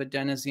 buildup of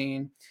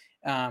adenosine.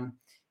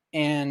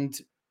 And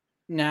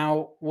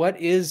now, what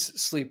is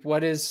sleep?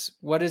 What is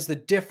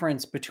the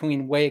difference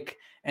between wake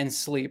and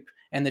sleep,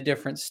 and the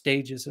different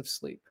stages of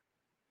sleep?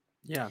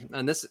 Yeah,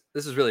 and this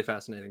is really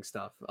fascinating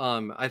stuff.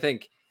 I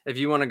think if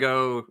you want to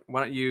go,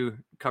 why don't you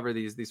cover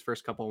these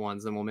first couple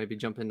ones, then we'll maybe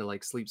jump into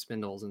like sleep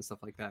spindles and stuff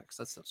like that, because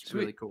that stuff's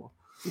really Sweet. cool.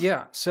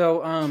 Yeah.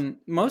 So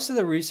most of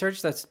the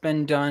research that's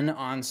been done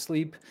on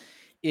sleep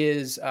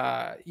is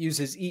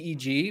uses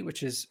EEG,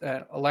 which is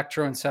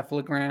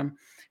electroencephalogram,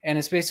 and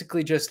it's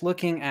basically just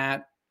looking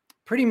at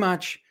pretty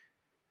much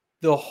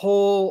the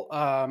whole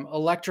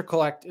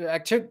electrical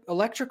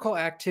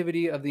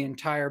activity of the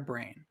entire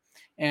brain.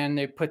 And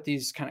they put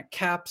these kind of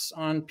caps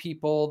on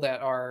people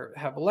that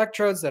have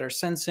electrodes that are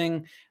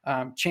sensing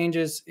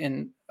changes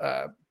in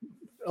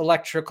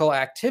electrical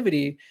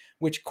activity,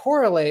 which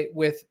correlate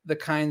with the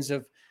kinds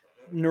of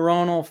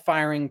neuronal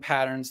firing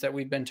patterns that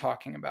we've been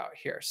talking about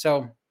here.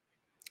 So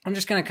I'm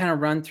just going to kind of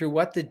run through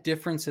what the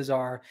differences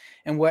are,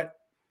 and what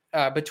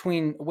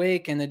between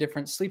wake and the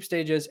different sleep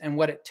stages, and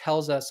what it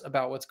tells us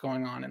about what's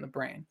going on in the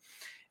brain.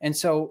 And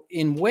so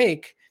in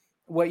wake,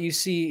 what you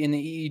see in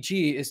the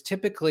EEG is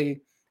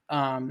typically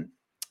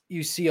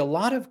you see a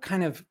lot of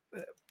kind of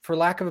for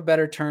lack of a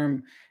better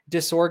term,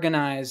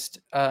 disorganized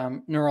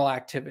neural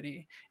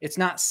activity. It's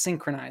not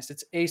synchronized,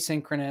 it's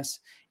asynchronous.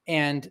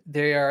 And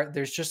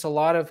there's just a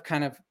lot of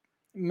kind of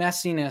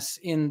messiness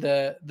in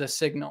the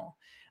signal.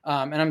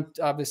 And I'm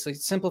obviously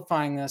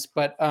simplifying this,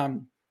 but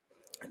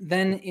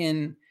then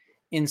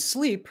in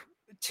sleep,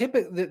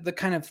 typically the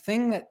kind of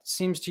thing that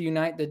seems to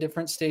unite the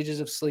different stages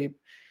of sleep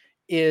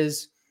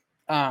is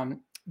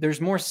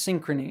there's more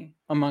synchrony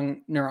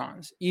among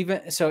neurons,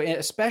 even so,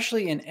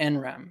 especially in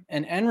NREM.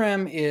 And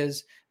NREM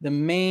is the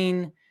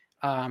main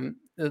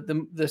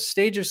the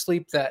stage of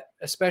sleep that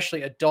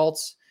especially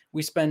adults,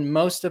 we spend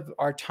most of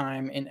our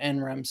time in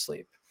NREM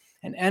sleep.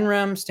 And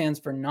NREM stands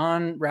for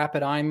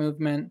non-rapid eye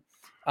movement.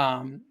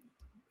 And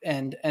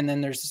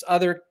then there's this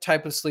other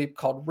type of sleep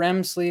called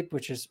REM sleep,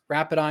 which is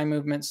rapid eye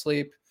movement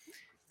sleep.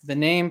 The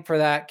name for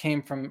that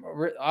came from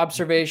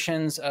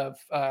observations of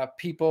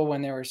people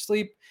when they were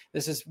asleep.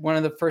 This is one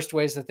of the first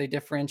ways that they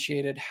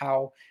differentiated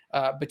how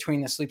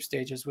between the sleep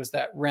stages, was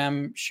that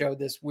REM showed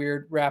this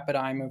weird rapid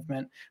eye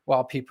movement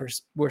while people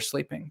were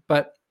sleeping.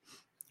 But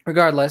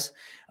regardless,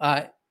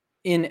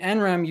 in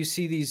NREM, you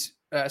see these,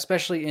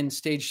 especially in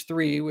stage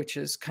 3, which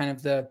is kind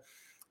of the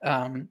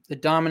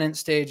dominant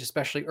stage,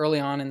 especially early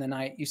on in the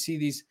night, you see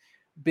these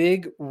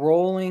big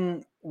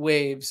rolling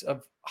waves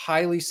of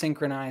highly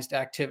synchronized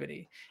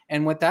activity.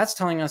 And what that's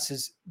telling us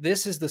is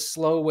this is the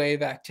slow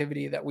wave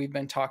activity that we've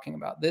been talking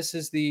about. This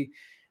is the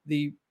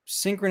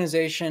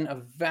synchronization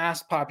of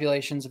vast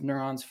populations of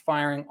neurons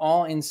firing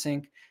all in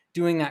sync,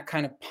 doing that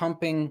kind of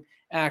pumping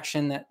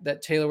action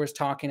that Taylor was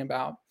talking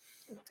about.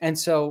 And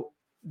so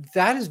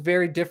that is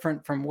very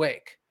different from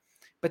wake.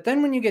 But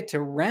then when you get to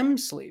REM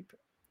sleep,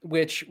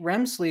 which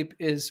REM sleep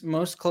is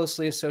most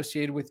closely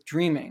associated with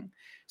dreaming.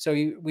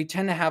 So we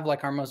tend to have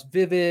like our most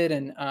vivid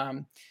and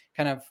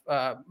kind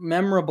of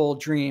memorable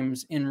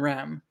dreams in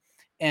REM.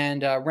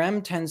 And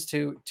REM tends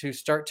to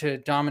start to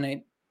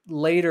dominate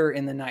later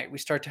in the night. We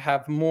start to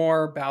have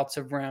more bouts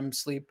of REM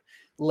sleep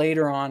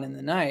later on in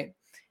the night.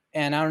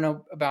 And I don't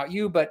know about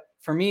you, but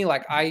for me,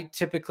 like I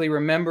typically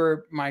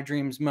remember my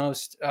dreams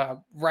most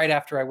right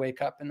after I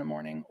wake up in the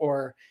morning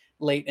or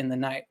late in the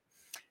night.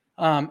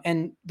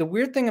 And the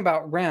weird thing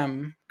about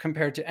REM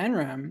compared to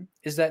NREM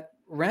is that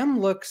REM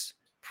looks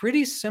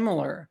pretty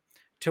similar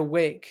to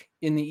wake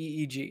in the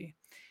EEG.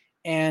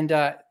 And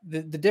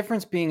the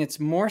difference being it's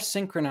more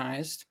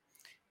synchronized,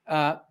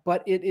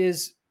 but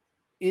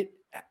it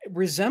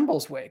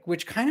resembles wake,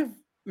 which kind of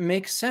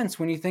makes sense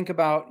when you think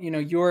about,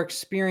 your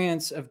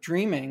experience of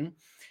dreaming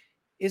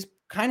is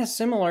kind of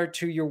similar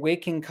to your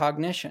waking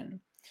cognition,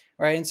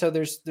 right? And so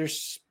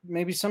there's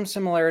maybe some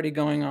similarity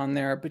going on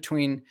there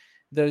between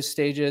those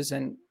stages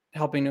and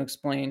helping to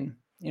explain,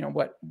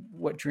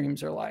 what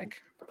dreams are like.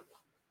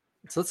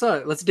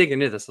 So let's dig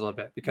into this a little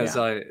bit, because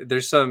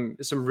there's some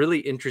really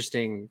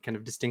interesting kind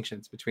of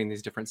distinctions between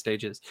these different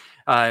stages,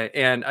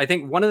 and I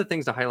think one of the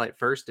things to highlight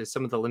first is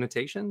some of the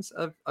limitations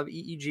of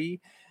EEG,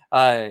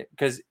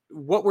 because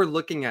what we're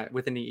looking at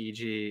with an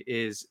EEG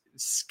is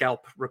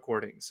scalp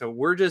recording. So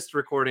we're just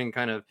recording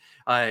kind of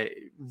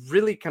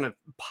really kind of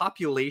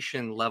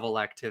population level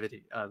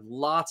activity,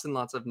 lots and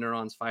lots of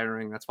neurons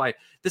firing. That's why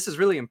this is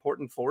really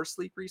important for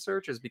sleep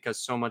research, is because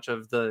so much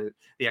of the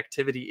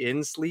activity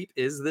in sleep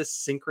is this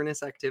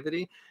synchronous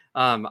activity.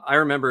 I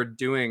remember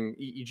doing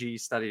EEG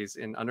studies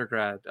in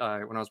undergrad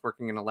when I was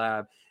working in a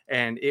lab,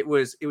 and it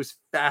was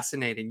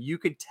fascinating. You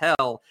could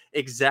tell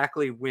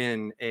exactly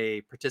when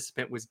a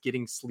participant was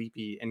getting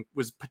sleepy and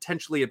was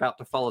potentially about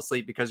to fall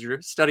asleep because your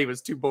study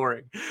was too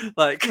boring.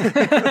 Like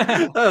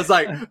I was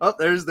like, oh,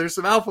 there's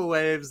some alpha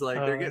waves, like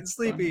they're getting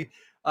sleepy.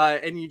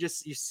 And you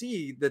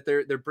see that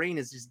their brain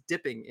is just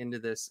dipping into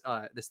this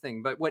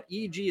thing. But what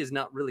EEG is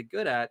not really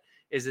good at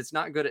is it's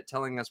not good at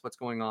telling us what's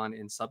going on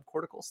in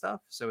subcortical stuff.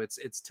 So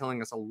it's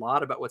telling us a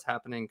lot about what's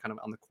happening kind of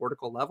on the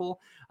cortical level,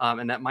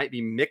 and that might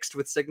be mixed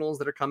with signals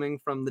that are coming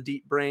from the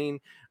deep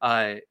brain,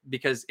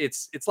 because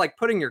it's like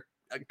putting your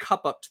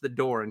cup up to the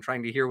door and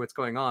trying to hear what's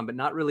going on, but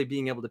not really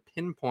being able to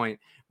pinpoint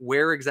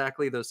where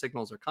exactly those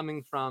signals are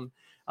coming from.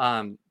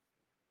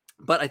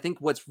 But I think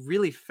what's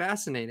really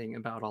fascinating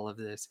about all of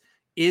this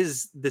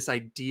is this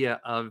idea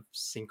of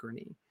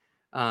synchrony.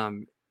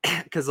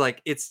 Because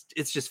like it's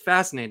just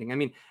fascinating. I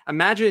mean,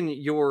 imagine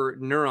your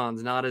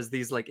neurons not as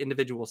these like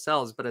individual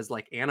cells, but as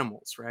like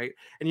animals, right?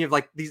 And you have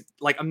like these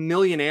like a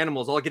million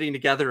animals all getting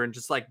together and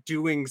just like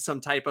doing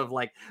some type of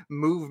like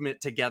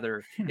movement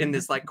together in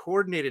this like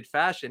coordinated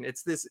fashion.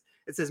 It's this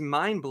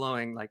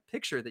mind-blowing like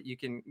picture that you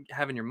can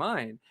have in your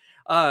mind.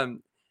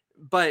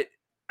 But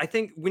I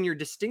think when you're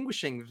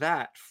distinguishing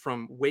that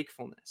from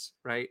wakefulness,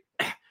 right?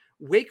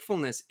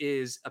 Wakefulness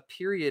is a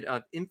period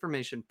of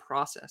information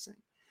processing.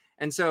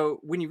 And so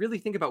when you really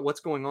think about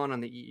what's going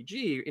on the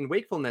EEG in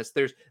wakefulness,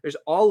 there's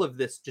all of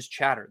this just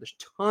chatter. There's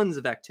tons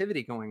of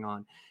activity going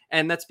on.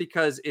 And that's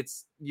because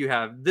you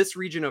have this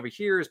region over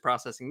here is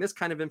processing this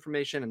kind of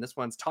information, and this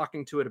one's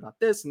talking to it about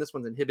this, and this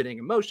one's inhibiting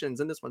emotions,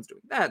 and this one's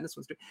doing that, and this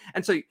one's doing.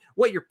 And so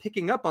what you're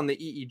picking up on the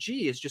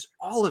EEG is just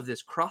all of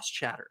this cross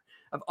chatter.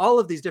 of all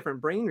of these different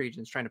brain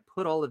regions trying to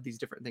put all of these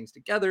different things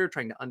together,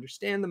 trying to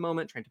understand the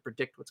moment, trying to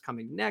predict what's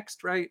coming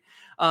next, right?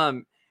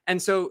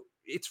 And so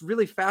it's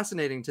really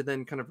fascinating to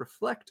then kind of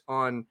reflect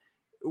on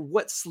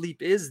what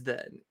sleep is.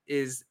 Then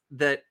is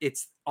that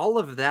it's all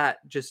of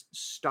that just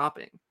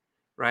stopping,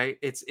 right?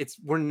 It's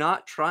we're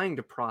not trying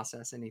to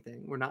process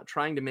anything, we're not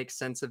trying to make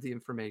sense of the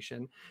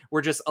information,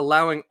 we're just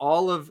allowing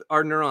all of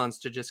our neurons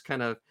to just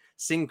kind of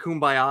sing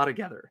kumbaya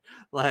together,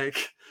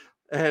 like,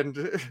 and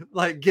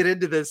like get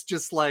into this,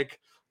 just like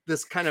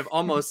this kind of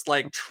almost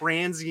like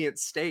transient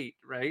state,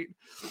 right?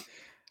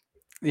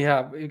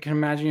 Yeah, you can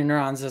imagine your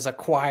neurons as a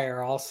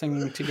choir all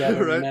singing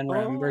together in Right.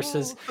 NREM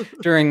versus Oh.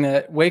 during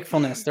the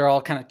wakefulness, they're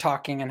all kind of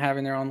talking and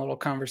having their own little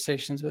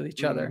conversations with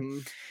each other. Hmm.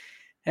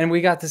 And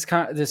we got this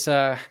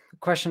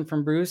question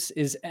from Bruce: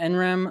 is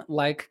NREM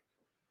like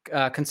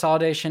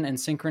consolidation and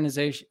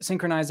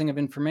synchronizing of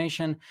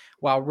information,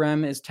 while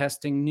REM is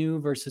testing new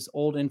versus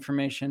old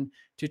information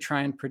to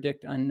try and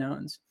predict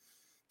unknowns?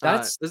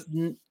 That's This,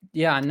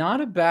 yeah, not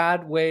a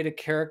bad way to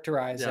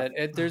characterize yeah.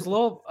 it. There's a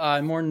little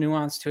more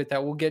nuance to it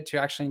that we'll get to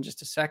actually in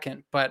just a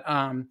second. But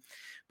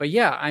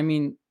yeah, I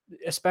mean,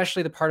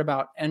 especially the part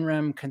about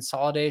NREM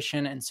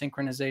consolidation and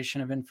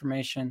synchronization of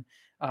information.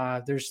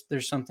 There's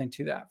something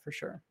to that for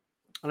sure.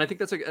 And I think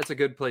that's a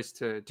good place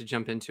to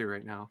jump into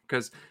right now,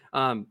 because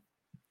um,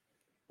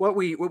 what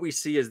we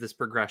see is this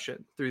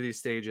progression through these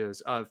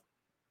stages of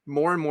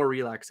more and more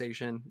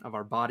relaxation, of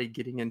our body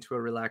getting into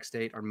a relaxed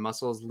state, our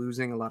muscles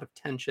losing a lot of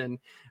tension,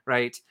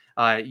 right?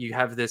 You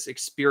have this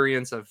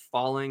experience of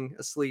falling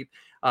asleep.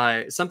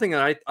 Something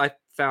that I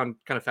found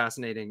kind of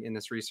fascinating in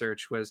this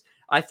research was,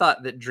 I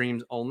thought that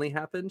dreams only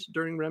happened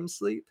during REM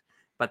sleep,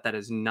 but that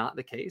is not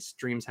the case.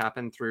 Dreams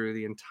happen through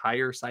the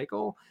entire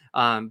cycle,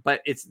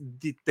 but it's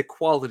the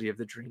quality of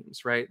the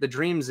dreams, right? The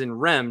dreams in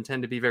REM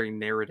tend to be very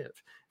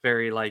narrative,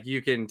 very like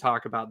you can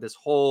talk about this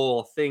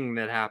whole thing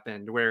that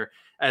happened, where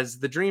as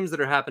the dreams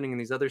that are happening in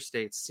these other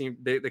states seem,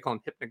 they call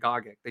them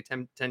hypnagogic. They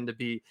tend to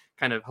be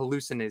kind of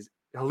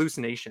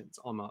hallucinations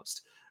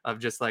almost, of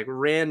just like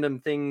random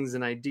things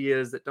and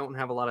ideas that don't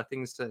have a lot of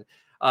things to.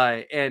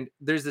 And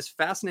there's this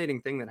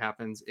fascinating thing that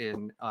happens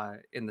in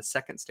the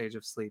second stage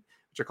of sleep,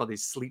 which are called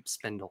these sleep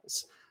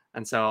spindles.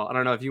 And so I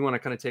don't know if you want to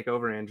kind of take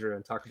over, Andrew,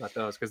 and talk about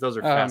those, because those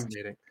are Um,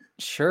 fascinating.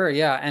 sure,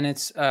 yeah, and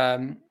it's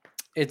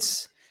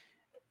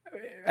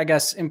I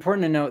guess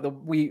important to note that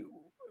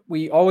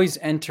we always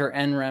enter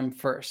NREM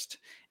first.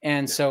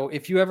 And Yeah. so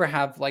if you ever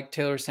have, like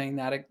Taylor was saying,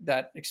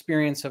 that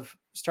experience of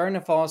starting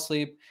to fall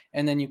asleep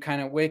and then you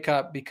kind of wake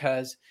up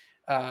because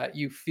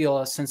you feel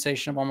a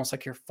sensation of almost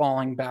like you're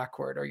falling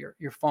backward or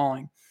you're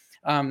falling,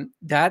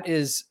 that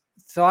is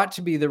thought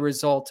to be the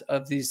result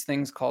of these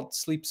things called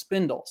sleep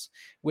spindles.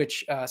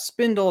 Which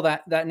spindle,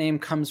 that name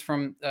comes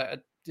from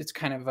it's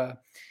kind of a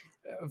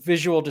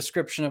visual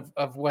description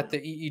of what the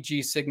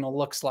EEG signal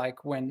looks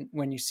like when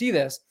you see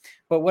this.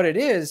 But what it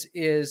is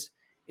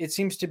it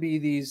seems to be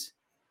these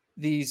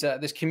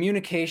this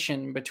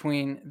communication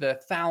between the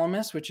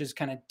thalamus, which is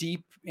kind of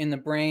deep in the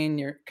brain,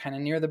 you're kind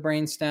of near the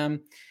brain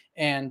stem,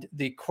 and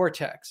the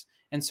cortex.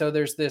 And so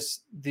there's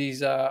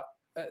the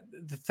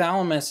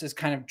thalamus is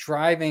kind of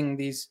driving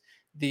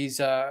these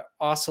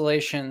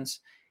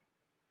oscillations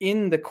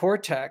in the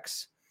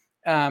cortex,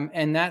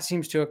 and that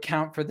seems to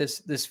account for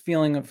this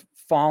feeling of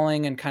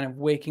falling and kind of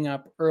waking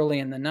up early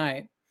in the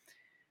night.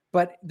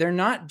 But they're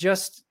not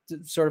just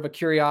sort of a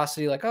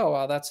curiosity, like, oh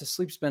wow, that's a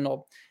sleep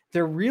spindle.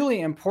 They're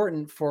really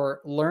important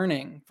for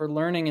learning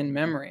and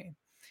memory.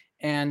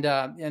 And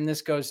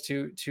this goes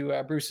to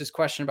Bruce's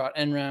question about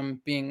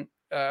NREM being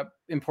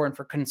important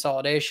for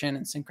consolidation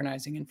and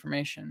synchronizing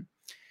information.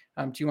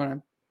 Do you want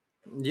to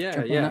Yeah,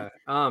 jump on that?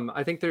 yeah.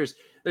 I think there's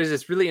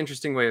this really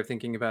interesting way of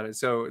thinking about it.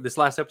 So this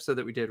last episode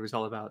that we did was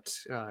all about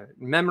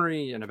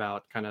memory, and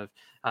about kind of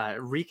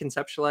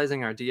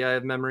reconceptualizing our idea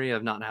of memory,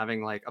 of not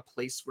having like a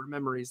place where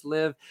memories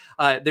live.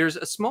 There's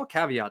a small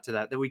caveat to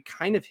that we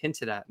kind of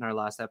hinted at in our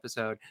last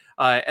episode,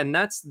 and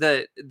that's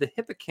that the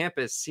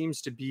hippocampus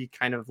seems to be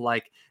kind of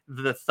like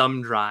the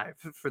thumb drive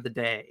for the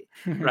day,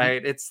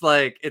 right? It's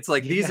like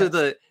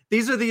Yes.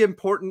 these are the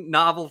important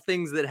novel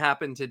things that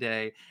happen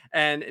today,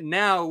 and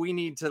now we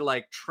need to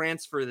like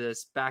transfer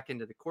this back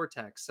into the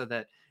cortex so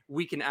that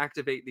we can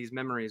activate these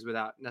memories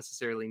without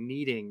necessarily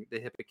needing the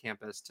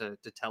hippocampus to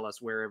tell us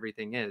where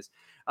everything is.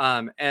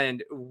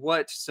 And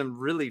what some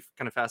really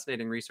kind of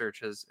fascinating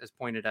research has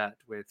pointed at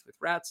with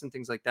rats and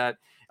things like that,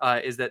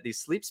 is that these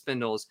sleep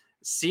spindles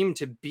seem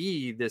to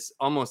be this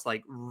almost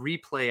like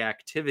replay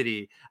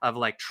activity of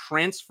like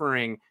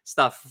transferring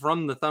stuff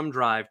from the thumb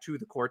drive to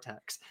the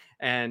cortex.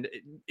 And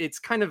it's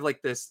kind of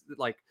like this,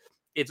 like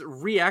it's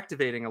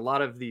reactivating a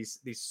lot of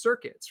these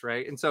circuits,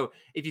 right? And so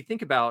if you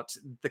think about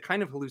the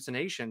kind of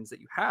hallucinations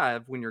that you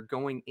have when you're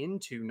going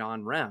into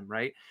non-REM,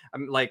 right?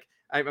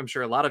 I'm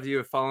sure a lot of you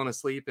have fallen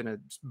asleep in a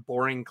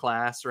boring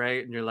class,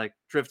 right? And you're like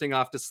drifting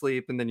off to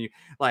sleep, and then you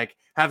like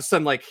have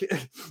some like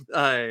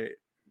uh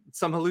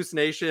some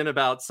hallucination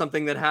about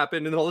something that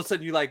happened, and then all of a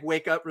sudden you like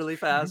wake up really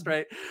fast,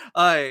 right?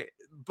 uh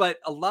but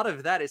a lot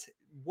of that is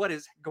what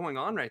is going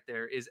on right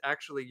there is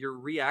actually you're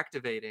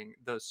reactivating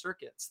those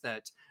circuits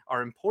that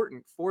are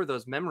important for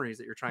those memories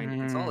that you're trying to Mm,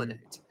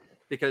 consolidate,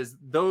 because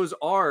those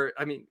are,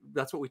 I mean,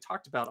 that's what we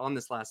talked about on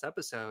this last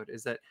episode,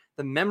 is that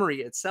the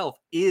memory itself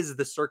is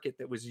the circuit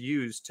that was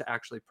used to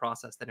actually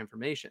process that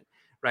information,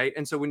 right?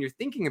 And so when you're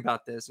thinking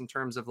about this in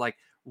terms of like,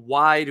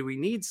 why do we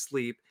need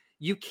sleep,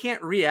 you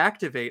can't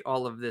reactivate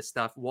all of this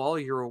stuff while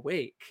you're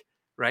awake,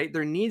 right?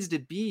 There needs to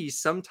be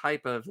some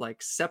type of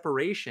like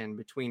separation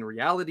between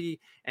reality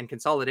and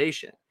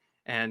consolidation.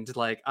 And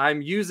like,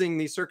 I'm using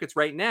these circuits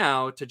right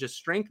now to just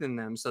strengthen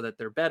them so that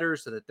they're better,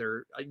 so that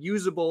they're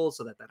usable,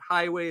 so that that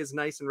highway is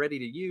nice and ready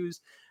to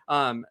use.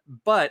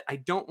 But I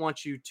don't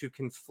want you to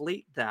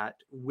conflate that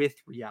with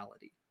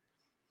reality.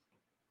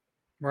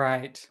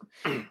 right.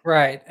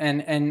 Right.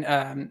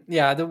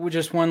 Yeah,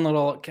 just one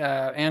little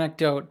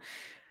anecdote.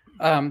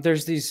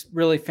 There's these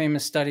really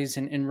famous studies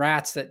in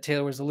rats that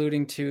Taylor was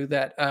alluding to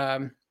that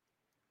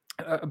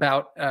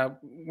about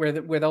where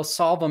they'll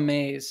solve a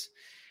maze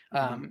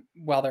Mhm.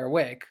 while they're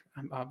awake,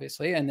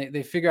 obviously, and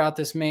they figure out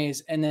this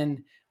maze, and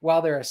then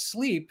while they're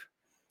asleep,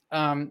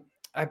 um,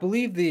 I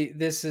believe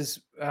this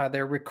is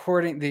they're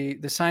recording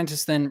the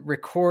scientists then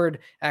record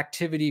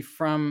activity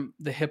from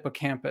the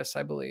hippocampus,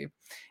 I believe,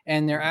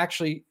 and they're Mhm.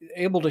 actually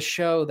able to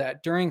show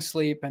that during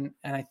sleep and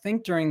I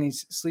think during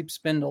these sleep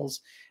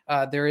spindles,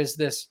 there is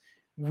this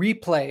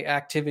replay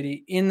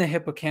activity in the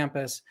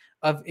hippocampus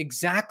of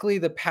exactly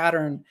the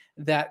pattern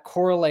that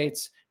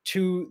correlates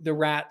to the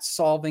rat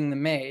solving the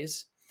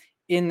maze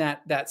in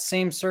that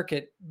same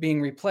circuit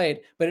being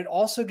replayed, but it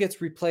also gets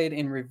replayed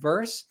in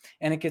reverse,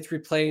 and it gets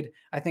replayed,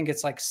 I think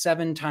it's like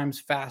 7 times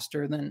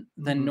faster than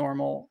Mhm.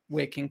 normal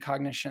waking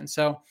cognition.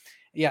 So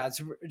yeah, it's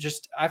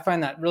just, I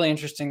find that really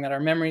interesting that our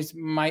memories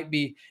might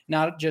be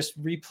not just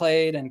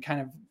replayed and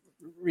kind of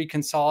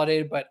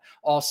reconsolidated, but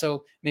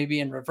also maybe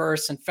in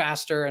reverse and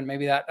faster, and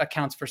maybe that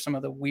accounts for some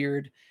of the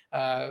weird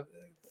uh,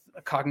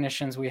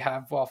 cognitions we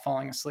have while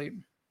falling asleep.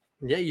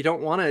 Yeah, you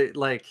don't want to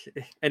like,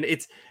 and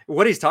it's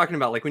what he's talking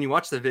about. Like when you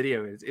watch the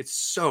video, it's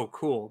so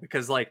cool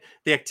because like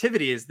the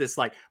activity is this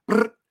like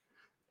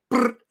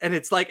and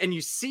it's like, and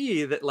you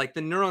see that like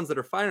the neurons that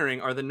are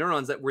firing are the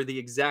neurons that were the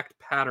exact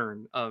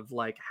pattern of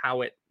like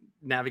how it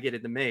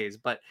navigated the maze,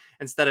 but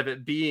instead of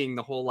it being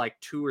the whole like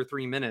 2 or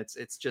 3 minutes,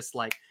 it's just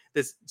like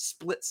this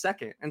split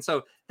second. And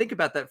so think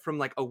about that from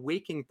like a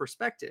waking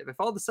perspective. If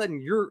all of a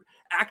sudden you're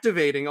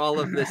activating all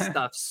of this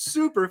stuff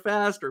super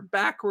fast or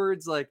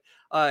backwards, like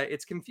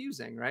it's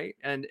confusing, right?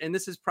 And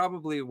this is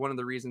probably one of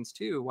the reasons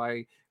too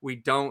why we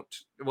don't,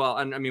 well,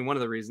 and I mean, one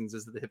of the reasons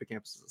is that the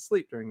hippocampus is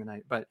asleep during the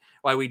night, but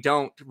why we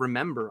don't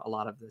remember a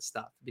lot of this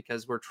stuff,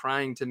 because we're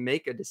trying to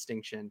make a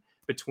distinction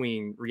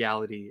between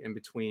reality and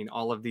between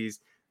all of these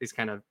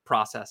kind of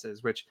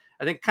processes, which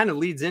I think kind of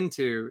leads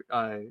into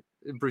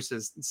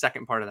Bruce's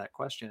second part of that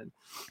question.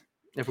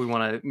 If we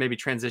want to maybe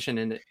transition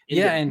into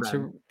Yeah, and REM.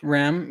 to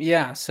REM,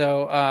 yeah.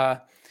 So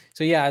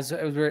yeah, as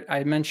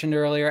I mentioned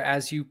earlier,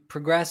 as you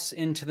progress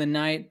into the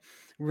night,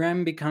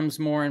 REM becomes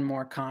more and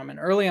more common.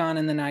 Early on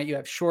in the night, you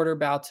have shorter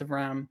bouts of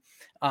REM,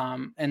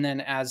 and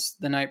then as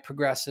the night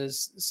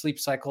progresses, sleep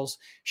cycles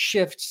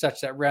shift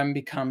such that REM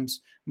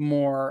becomes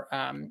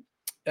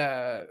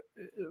uh,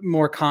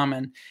 more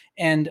common.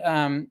 And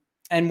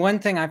one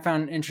thing I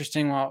found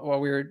interesting while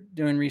we were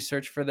doing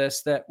research for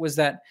this that was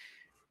that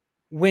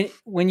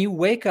when you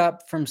wake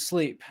up from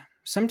sleep,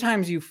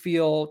 sometimes you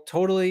feel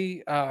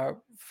totally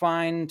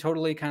fine,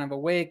 totally kind of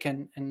awake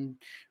and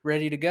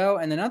ready to go,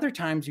 and then other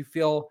times you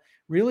feel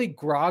really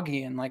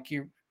groggy and like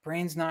your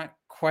brain's not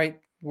quite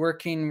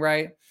working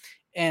right.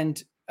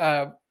 And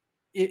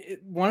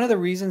one of the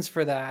reasons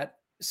for that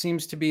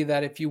seems to be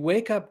that if you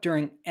wake up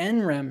during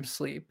NREM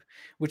sleep,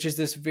 which is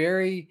this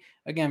very,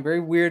 again, very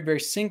weird, very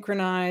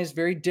synchronized,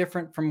 very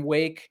different from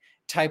wake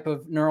type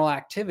of neural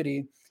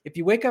activity. If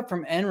you wake up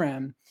from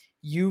NREM,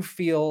 you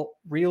feel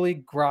really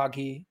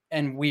groggy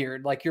and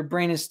weird, like your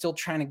brain is still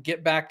trying to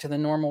get back to the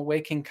normal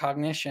waking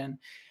cognition.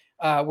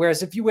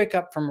 Whereas if you wake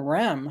up from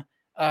REM,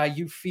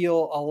 you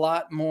feel a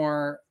lot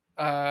more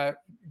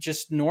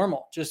just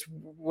normal, just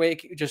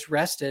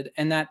rested.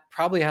 And that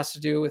probably has to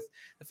do with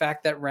the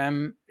fact that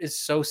REM is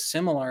so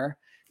similar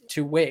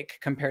to wake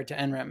compared to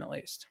NREM, at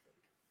least.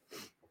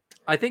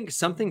 I think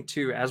something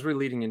too, as we're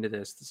leading into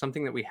this,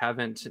 something that we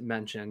haven't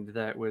mentioned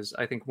that was,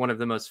 I think, one of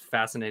the most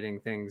fascinating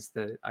things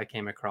that I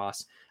came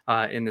across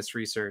in this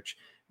research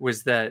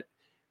was that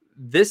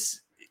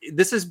this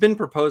this has been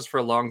proposed for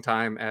a long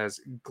time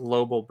as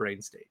global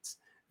brain states.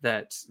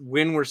 That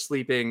when we're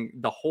sleeping,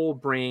 the whole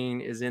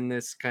brain is in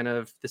this kind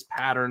of this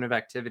pattern of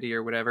activity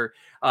or whatever.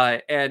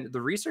 And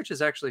the research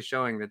is actually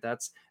showing that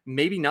that's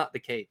maybe not the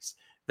case.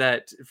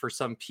 That for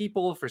some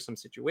people, for some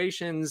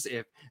situations,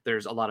 if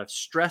there's a lot of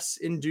stress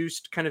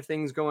induced kind of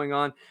things going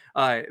on,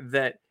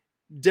 that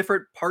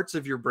different parts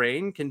of your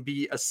brain can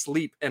be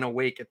asleep and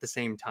awake at the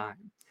same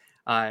time.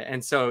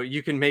 And so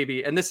you can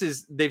maybe, and this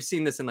is, they've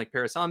seen this in like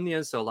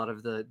parasomnia. So a lot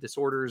of the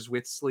disorders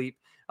with sleep,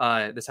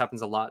 this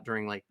happens a lot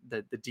during like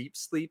the deep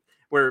sleep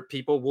where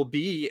people will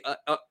be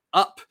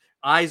up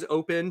eyes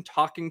open,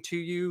 talking to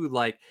you.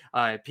 Like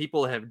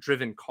people have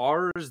driven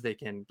cars, they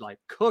can like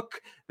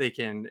cook, they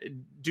can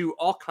do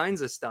all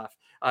kinds of stuff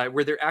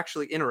where they're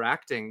actually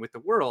interacting with the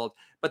world.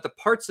 But the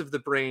parts of the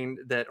brain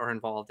that are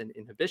involved in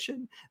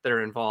inhibition, that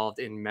are involved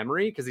in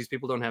memory, because these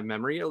people don't have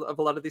memory of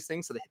a lot of these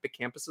things. So the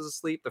hippocampus is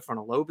asleep, the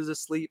frontal lobe is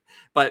asleep.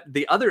 But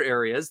the other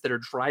areas that are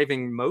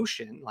driving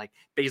motion, like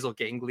basal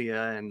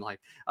ganglia and like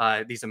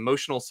these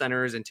emotional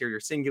centers, anterior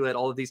cingulate,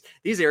 all of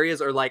these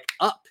areas are like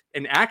up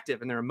and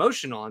active, and they're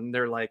emotional, and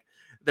they're like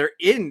they're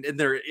in and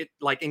they're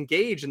like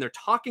engaged, and they're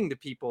talking to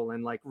people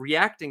and like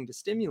reacting to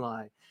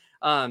stimuli.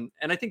 And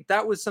I think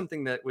that was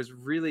something that was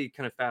really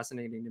kind of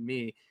fascinating to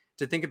me,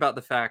 to think about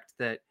the fact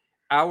that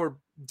our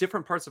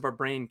different parts of our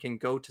brain can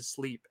go to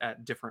sleep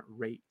at different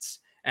rates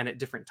and at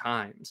different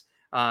times.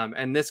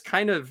 And this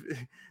kind of,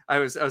 I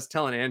was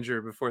telling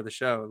Andrew before the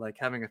show, like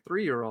having a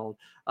 3-year-old,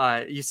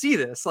 you see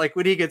this, like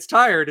when he gets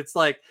tired, it's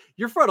like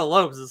your frontal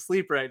lobe's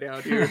asleep right now,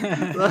 dude.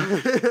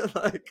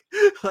 like,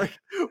 like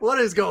what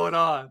is going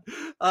on?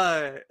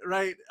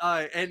 Right.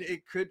 And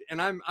it could,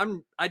 and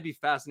I'd be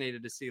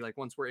fascinated to see, like,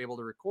 once we're able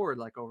to record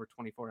like over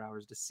 24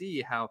 hours, to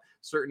see how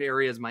certain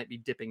areas might be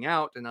dipping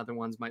out and other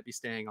ones might be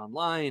staying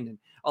online and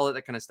all of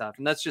that kind of stuff.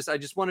 And that's just, I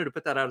just wanted to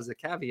put that out as a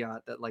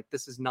caveat, that like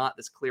this is not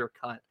this clear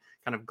cut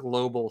kind of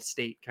global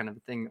state kind of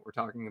thing that we're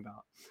talking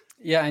about.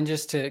 Yeah, and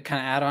just to kind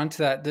of add on to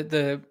that,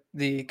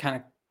 the kind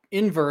of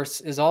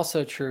inverse is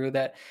also true,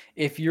 that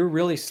if you're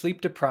really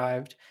sleep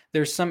deprived,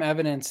 there's some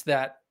evidence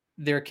that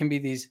there can be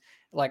these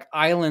like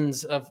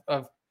islands of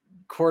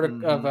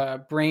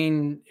Mm-hmm.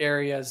 brain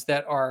areas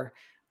that are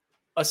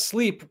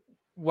asleep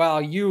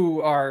while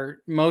you are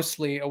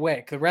mostly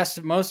awake. The rest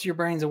of most of your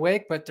brain's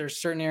awake, but there's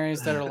certain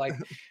areas that are like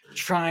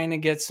trying to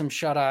get some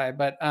shut eye.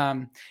 But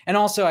and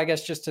also, I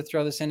guess, just to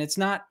throw this in, it's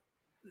not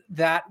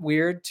that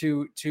weird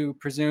to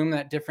presume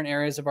that different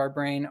areas of our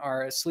brain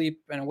are asleep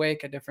and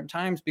awake at different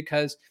times,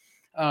 because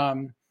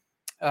um,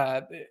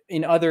 uh,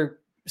 in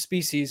other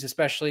species,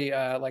 especially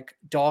like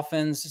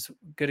dolphins, is a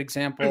good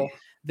example,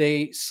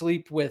 they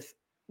sleep with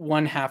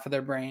one half of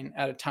their brain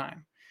at a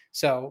time.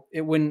 So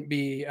it wouldn't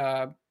be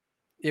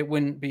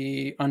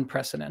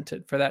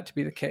unprecedented for that to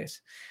be the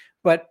case.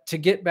 But to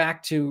get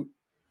back to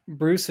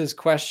Bruce's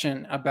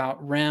question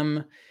about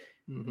REM,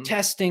 Mm-hmm.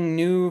 testing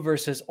new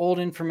versus old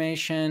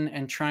information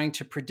and trying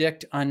to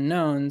predict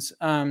unknowns,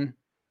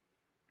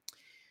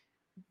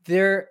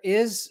 there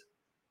is,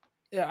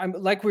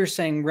 like we were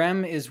saying,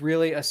 REM is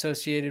really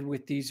associated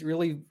with these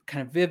really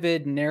kind of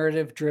vivid,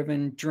 narrative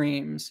driven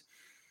dreams.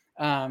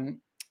 Um,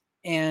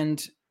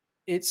 and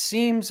it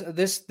seems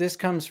this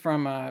comes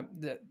from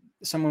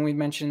someone we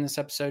mentioned in this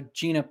episode,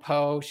 Gina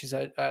Poe. She's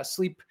a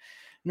sleep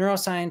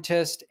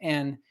neuroscientist,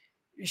 and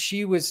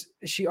she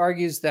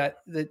argues that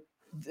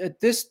at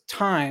this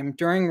time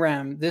during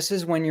REM, this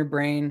is when your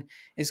brain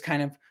is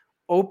kind of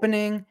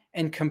opening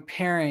and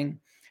comparing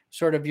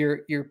sort of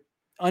your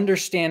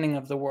understanding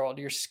of the world,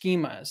 your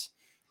schemas,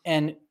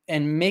 and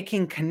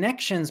making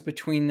connections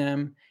between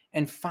them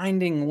and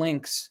finding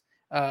links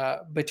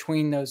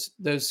between those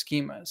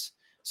schemas.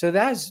 So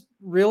that's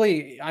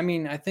really, I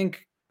mean, I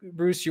think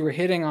Bruce, you were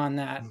hitting on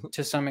that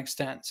to some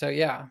extent. So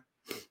yeah.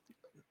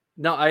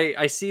 No,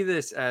 I see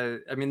this as,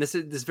 I mean, this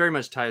very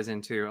much ties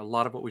into a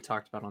lot of what we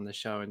talked about on the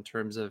show, in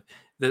terms of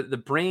the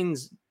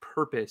brain's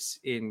purpose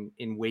in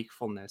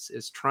wakefulness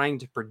is trying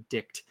to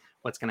predict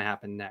what's going to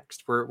happen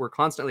next. We're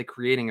constantly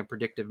creating a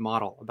predictive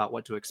model about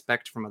what to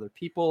expect from other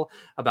people,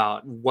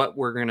 about what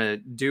we're going to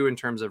do in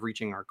terms of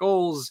reaching our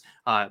goals,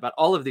 about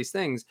all of these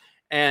things.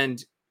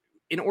 And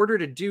in order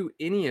to do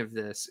any of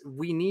this,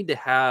 we need to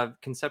have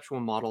conceptual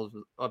models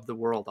of the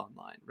world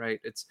online, right?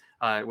 It's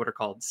what are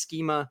called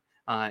schema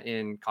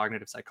in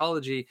cognitive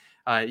psychology.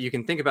 You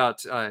can think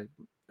about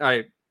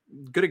I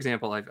good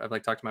example. I've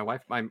like talked to my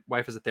wife. My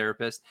wife is a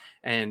therapist,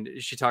 and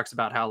she talks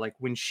about how, like,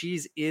 when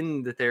she's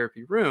in the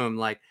therapy room,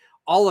 like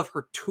all of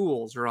her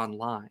tools are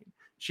online.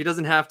 She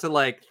doesn't have to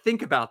like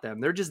think about them.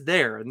 They're just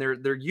there, and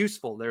they're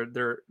useful.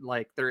 They're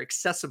like they're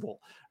accessible,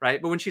 right?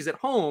 But when she's at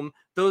home,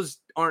 those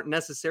aren't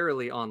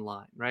necessarily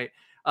online, right?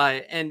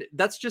 And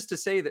that's just to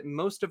say that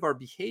most of our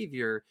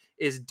behavior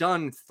is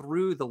done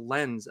through the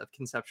lens of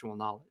conceptual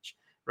knowledge,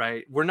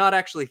 right? We're not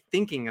actually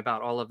thinking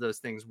about all of those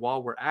things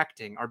while we're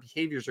acting. Our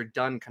behaviors are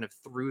done kind of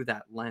through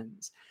that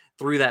lens,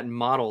 through that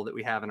model that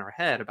we have in our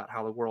head about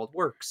how the world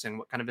works and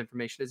what kind of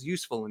information is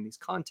useful in these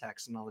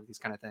contexts and all of these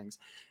kind of things.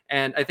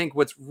 And I think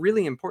what's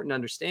really important to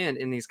understand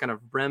in these kind of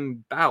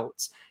REM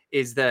bouts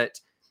is that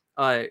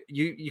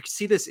you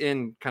see this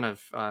in kind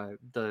of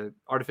the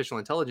artificial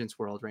intelligence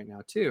world right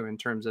now too, in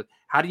terms of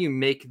how do you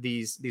make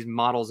these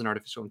models in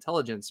artificial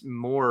intelligence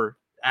more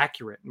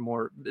accurate,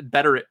 more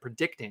better at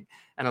predicting.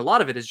 And a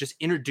lot of it is just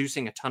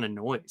introducing a ton of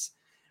noise,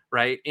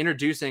 right?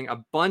 Introducing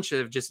a bunch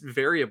of just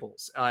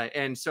variables.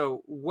 And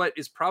so what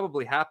is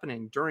probably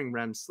happening during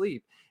REM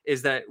sleep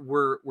is that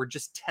we're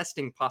just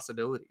testing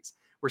possibilities.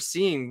 We're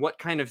seeing what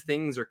kind of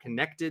things are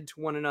connected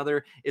to one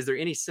another. Is there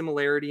any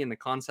similarity in the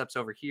concepts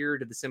over here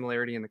to the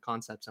similarity in the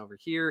concepts over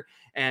here?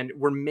 And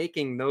we're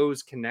making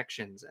those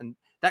connections. And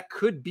that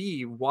could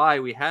be why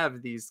we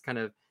have these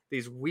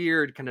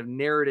weird kind of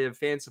narrative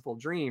fanciful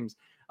dreams,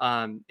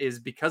 is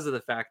because of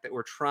the fact that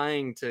we're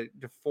trying to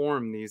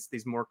form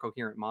these more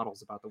coherent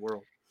models about the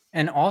world.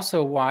 And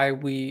also why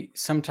we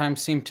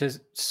sometimes seem to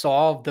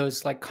solve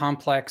those like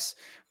complex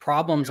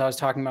problems I was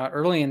talking about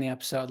early in the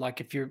episode.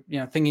 Like if you're,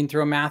 thinking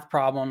through a math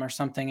problem or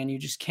something and you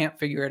just can't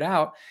figure it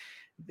out,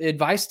 the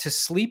advice to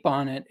sleep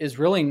on it is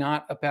really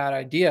not a bad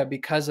idea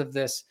because of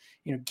this,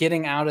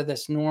 getting out of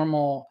this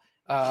normal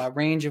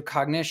range of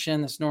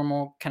cognition, this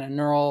normal kind of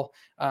neural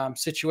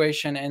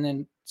situation, and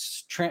then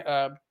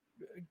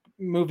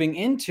moving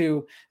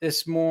into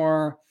this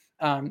more,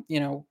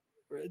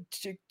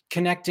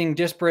 connecting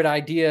disparate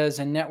ideas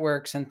and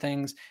networks and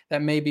things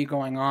that may be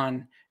going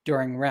on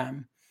during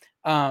REM.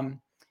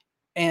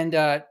 And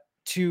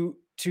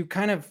to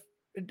kind of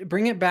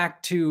bring it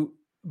back to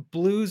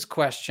Blue's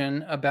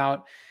question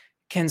about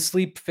can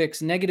sleep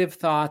fix negative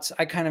thoughts,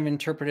 I kind of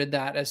interpreted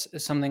that as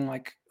something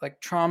like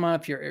trauma.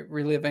 If you're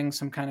reliving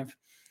some kind of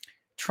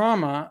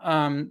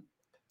trauma,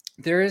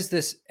 there is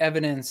this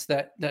evidence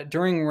that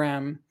during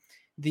REM,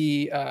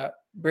 the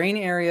brain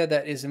area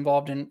that is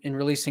involved in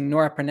releasing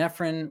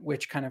norepinephrine,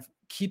 which kind of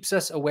keeps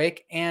us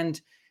awake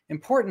and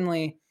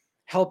importantly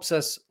helps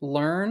us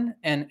learn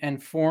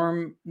and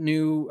form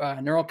new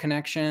neural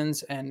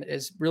connections, and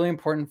is really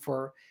important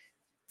for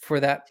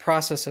that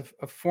process of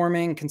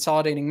forming,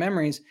 consolidating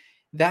memories.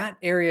 That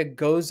area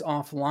goes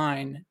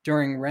offline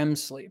during REM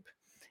sleep,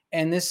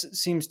 and this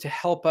seems to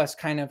help us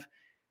kind of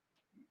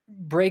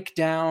break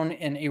down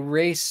and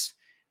erase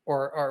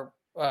or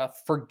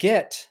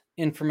forget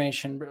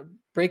information,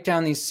 break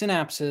down these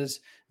synapses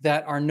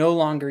that are no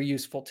longer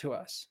useful to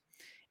us.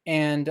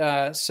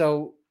 And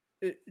so,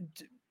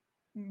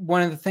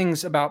 one of the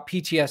things about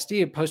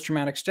PTSD, post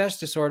traumatic stress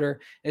disorder,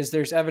 is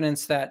there's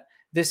evidence that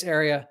this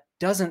area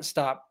doesn't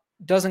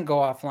go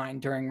offline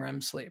during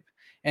REM sleep.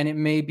 And it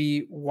may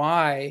be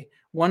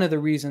one of the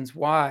reasons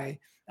why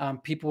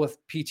people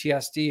with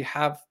PTSD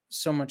have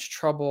so much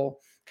trouble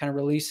kind of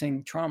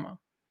releasing trauma.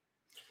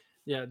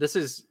 Yeah, this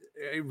is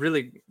a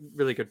really,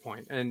 really good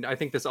point. And I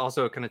think this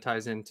also kind of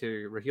ties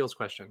into Rahil's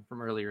question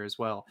from earlier as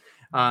well.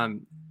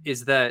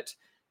 Is that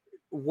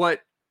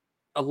what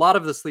a lot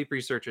of the sleep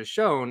research has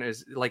shown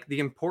is like the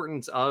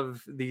importance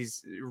of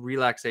these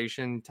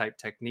relaxation type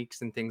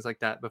techniques and things like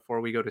that before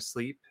we go to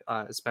sleep,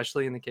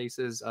 especially in the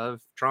cases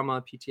of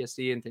trauma,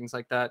 PTSD, and things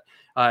like that.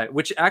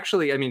 Which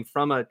actually, I mean,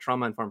 from a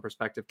trauma informed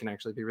perspective, can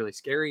actually be really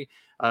scary.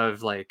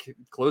 Of like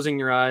closing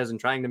your eyes and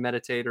trying to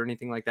meditate or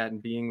anything like that,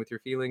 and being with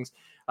your feelings.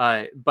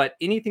 But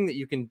anything that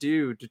you can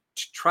do to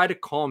try to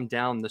calm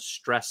down the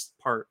stress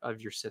part of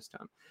your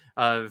system,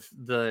 of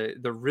the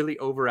really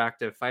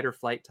overactive fight or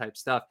flight type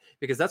stuff,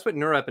 because that's what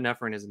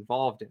norepinephrine is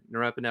involved in.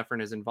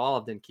 Norepinephrine is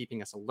involved in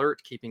keeping us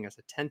alert, keeping us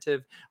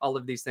attentive, all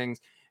of these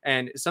things.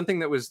 And something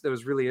that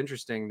was really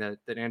interesting that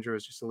Andrew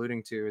was just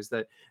alluding to is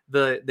that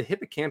the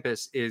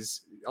hippocampus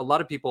is, a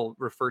lot of people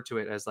refer to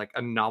it as like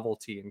a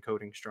novelty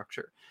encoding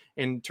structure,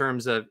 in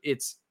terms of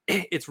it's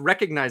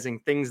recognizing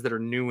things that are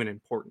new and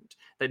important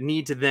that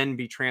need to then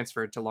be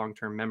transferred to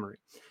long-term memory.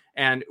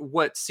 And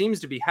what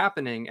seems to be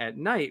happening at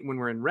night when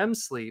we're in REM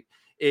sleep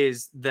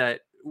is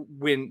that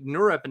when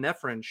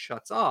norepinephrine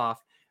shuts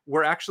off,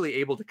 we're actually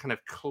able to kind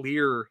of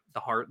clear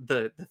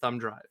the thumb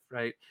drive,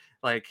 right?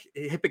 Like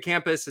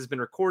hippocampus has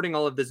been recording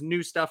all of this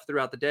new stuff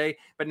throughout the day,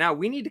 but now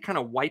we need to kind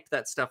of wipe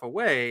that stuff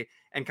away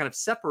and kind of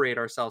separate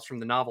ourselves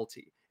from the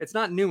novelty. It's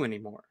not new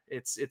anymore.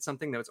 It's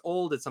something that's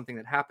old. It's something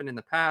that happened in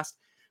the past.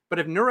 But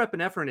if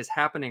norepinephrine is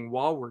happening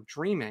while we're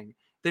dreaming,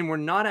 then we're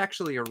not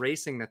actually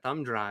erasing the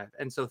thumb drive.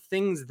 And so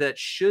things that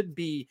should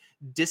be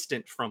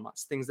distant from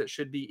us, things that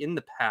should be in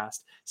the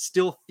past,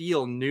 still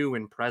feel new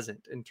and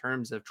present in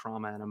terms of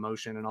trauma and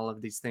emotion and all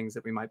of these things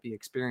that we might be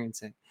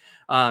experiencing.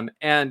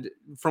 And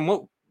from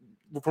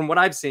what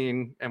I've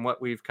seen and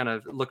what we've kind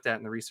of looked at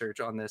in the research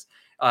on this,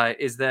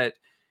 is that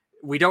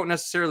we don't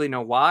necessarily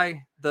know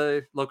why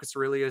the locus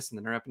coeruleus and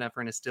the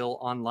norepinephrine is still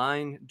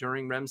online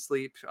during REM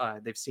sleep.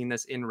 They've seen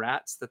this in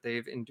rats that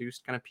they've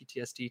induced kind of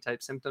PTSD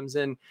type symptoms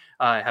in,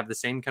 have the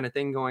same kind of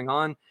thing going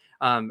on.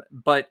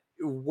 But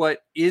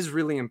what is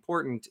really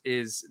important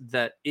is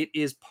that it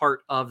is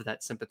part of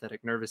that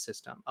sympathetic nervous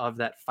system, of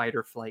that fight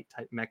or flight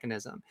type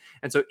mechanism.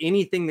 And so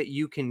anything that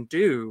you can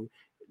do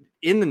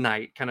in the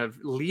night, kind of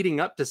leading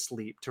up to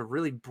sleep, to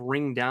really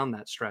bring down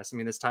that stress. I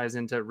mean, this ties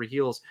into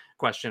Rahil's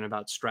question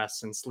about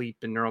stress and sleep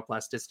and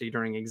neuroplasticity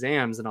during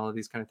exams and all of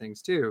these kind of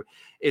things too,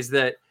 is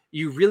that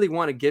you really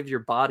want to give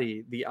your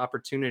body the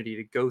opportunity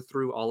to go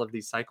through all of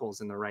these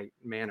cycles in the right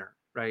manner,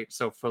 right?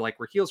 So for like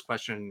Rahil's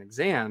question in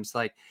exams,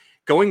 like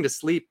going to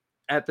sleep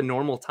at the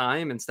normal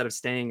time instead of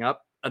staying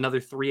up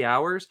another 3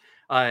 hours,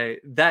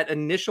 that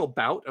initial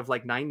bout of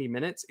like 90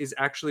 minutes is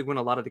actually when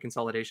a lot of the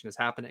consolidation is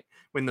happening,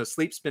 when those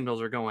sleep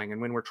spindles are going and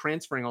when we're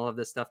transferring all of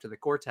this stuff to the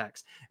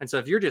cortex. And so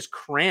if you're just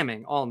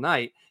cramming all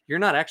night, you're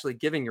not actually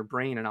giving your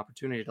brain an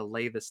opportunity to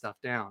lay this stuff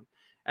down.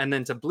 And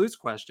then to Blue's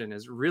question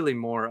is really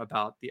more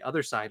about the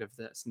other side of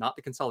this, not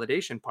the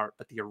consolidation part,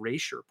 but the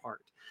erasure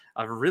part,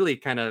 of really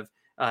kind of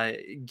uh,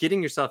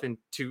 getting yourself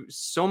into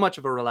so much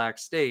of a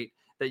relaxed state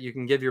that you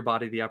can give your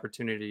body the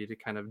opportunity to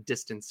kind of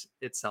distance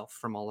itself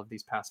from all of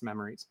these past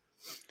memories.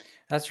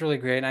 That's really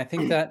great. And I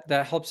think that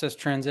that helps us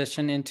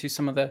transition into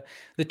some of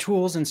the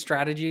tools and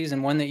strategies.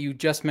 And one that you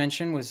just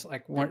mentioned was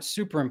like one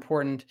super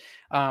important.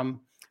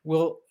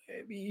 Will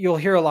You'll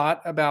hear a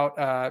lot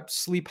about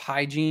sleep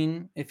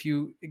hygiene if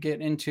you get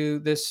into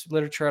this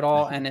literature at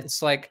all, and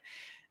it's like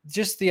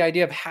just the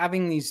idea of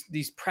having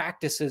these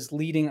practices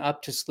leading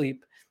up to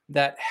sleep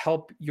that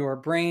help your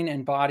brain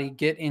and body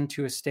get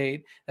into a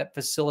state that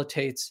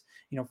facilitates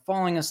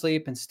falling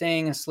asleep and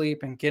staying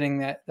asleep and getting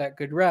that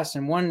good rest.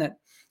 And one that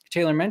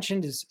Taylor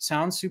mentioned is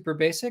sounds super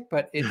basic,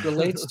 but it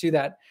relates to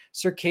that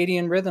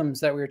circadian rhythms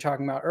that we were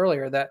talking about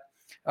earlier, that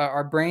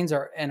our brains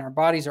are and our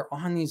bodies are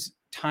on these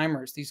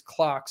timers, these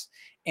clocks,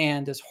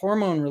 and this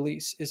hormone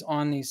release is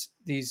on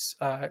these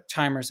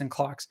timers and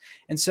clocks.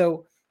 And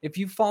so if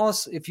you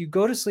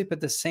go to sleep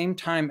at the same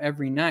time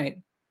every night,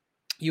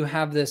 you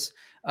have this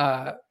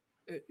uh,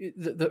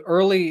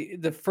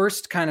 the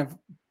first kind of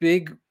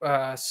big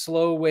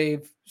slow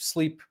wave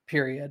sleep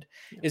period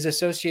Yeah. is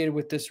associated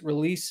with this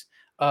release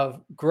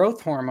of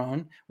growth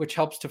hormone, which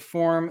helps to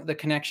form the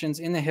connections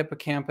in the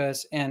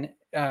hippocampus and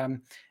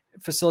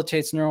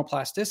facilitates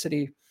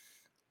neuroplasticity.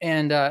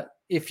 And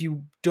if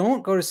you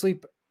don't go to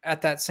sleep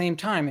at that same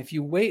time, if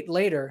you wait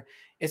later,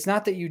 it's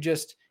not that you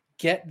just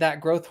get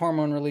that growth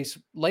hormone release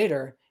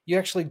later, you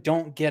actually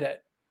don't get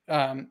it,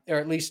 or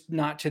at least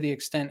not to the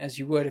extent as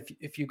you would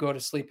if you go to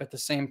sleep at the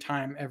same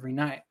time every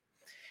night.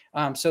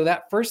 So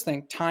that first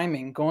thing,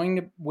 timing,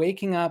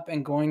 waking up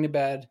and going to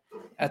bed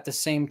at the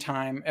same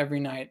time every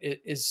night,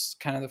 it is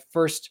kind of the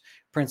first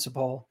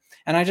principle.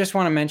 And I just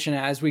want to mention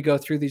as we go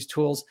through these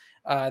tools,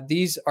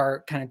 these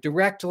are kind of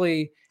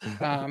directly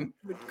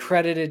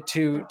credited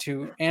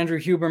to Andrew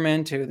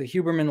Huberman, to the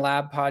Huberman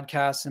Lab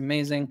podcast,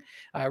 amazing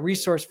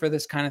resource for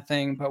this kind of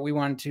thing. But we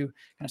wanted to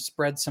kind of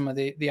spread some of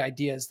the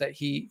ideas that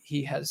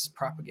he has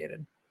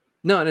propagated.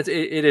 No, and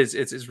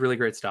it's really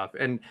great stuff.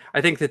 And I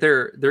think that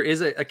there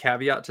is a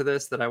caveat to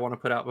this that I want to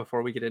put out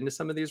before we get into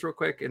some of these real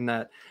quick, in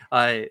that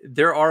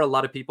there are a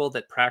lot of people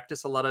that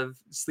practice a lot of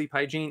sleep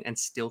hygiene and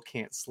still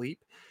can't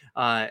sleep.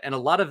 And a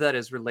lot of that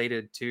is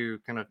related to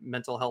kind of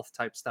mental health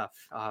type stuff.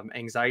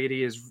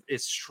 Anxiety is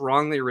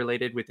strongly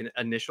related with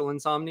initial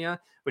insomnia,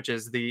 which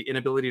is the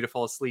inability to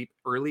fall asleep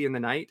early in the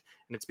night.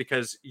 And it's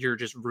because you're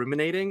just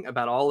ruminating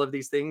about all of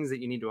these things that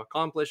you need to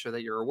accomplish, or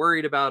that you're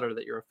worried about, or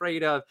that you're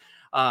afraid of.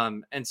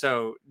 And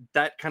so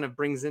that kind of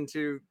brings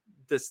into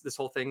this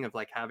whole thing of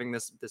like having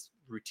this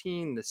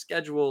routine, this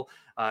schedule,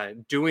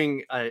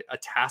 doing a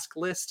task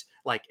list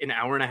like an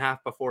hour and a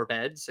half before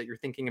bed. So you're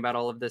thinking about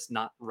all of this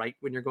not right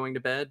when you're going to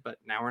bed, but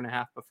an hour and a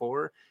half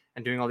before,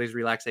 and doing all these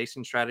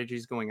relaxation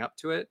strategies going up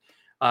to it.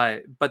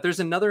 But there's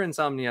another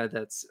insomnia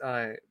that's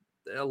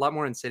a lot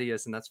more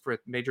insidious, and that's for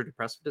major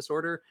depressive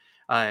disorder.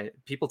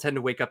 People tend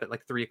to wake up at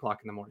like 3 o'clock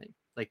in the morning.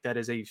 Like that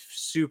is a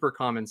super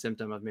common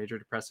symptom of major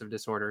depressive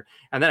disorder.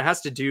 And that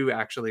has to do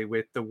actually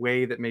with the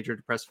way that major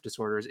depressive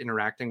disorder is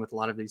interacting with a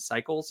lot of these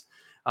cycles,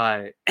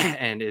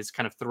 and is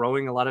kind of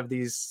throwing a lot of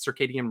these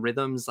circadian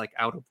rhythms like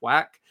out of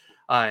whack.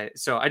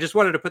 So I just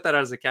wanted to put that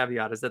out as a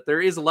caveat, is that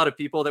there is a lot of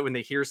people that when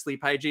they hear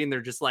sleep hygiene,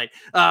 they're just like,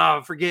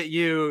 oh, forget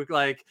you.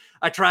 Like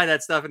I try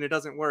that stuff and it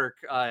doesn't work.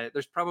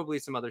 There's probably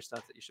some other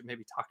stuff that you should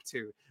maybe talk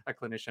to a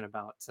clinician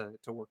about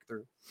to work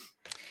through.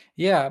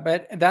 Yeah,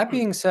 but that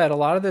being said, a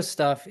lot of this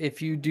stuff, if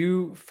you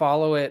do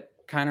follow it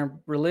kind of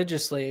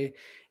religiously,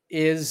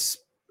 is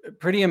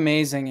pretty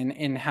amazing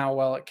in how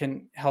well it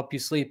can help you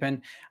sleep.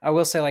 And I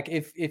will say, like,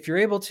 if you're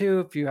able to,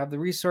 if you have the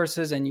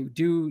resources and you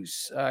do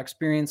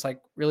experience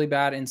like really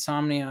bad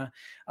insomnia,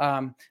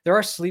 there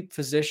are sleep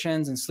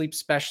physicians and sleep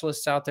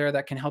specialists out there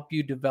that can help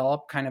you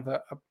develop kind of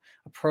a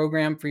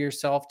program for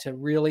yourself to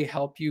really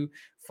help you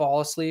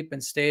fall asleep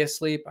and stay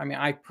asleep. I mean,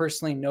 I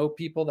personally know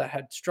people that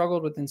had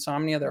struggled with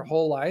insomnia their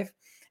whole life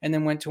and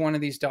then went to one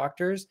of these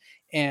doctors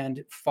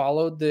and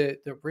followed the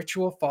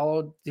ritual,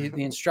 followed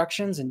the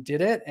instructions and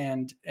did it,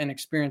 and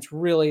experienced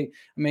really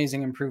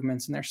amazing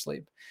improvements in their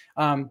sleep.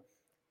 Um,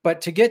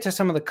 but to get to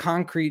some of the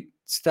concrete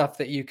stuff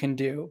that you can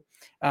do,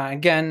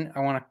 again,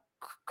 I want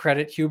to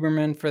credit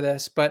Huberman for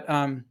this, but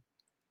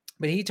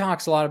he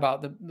talks a lot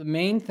about the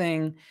main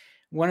thing.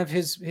 One of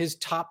his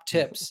top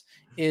tips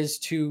is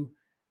to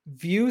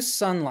view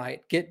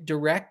sunlight, get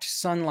direct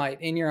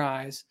sunlight in your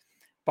eyes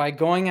by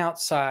going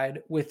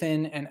outside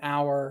within an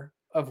hour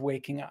of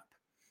waking up.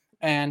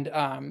 And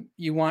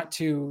you want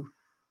to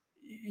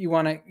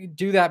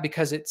do that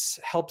because it's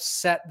helps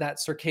set that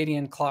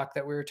circadian clock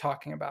that we were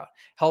talking about,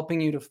 helping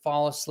you to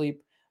fall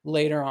asleep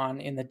later on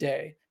in the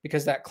day,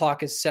 because that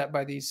clock is set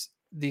by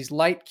these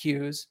light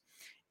cues.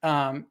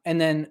 And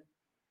then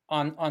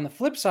on the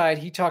flip side,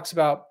 he talks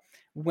about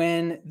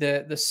when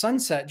the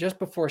sunset, just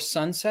before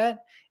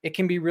sunset, it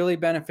can be really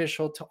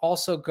beneficial to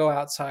also go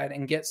outside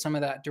and get some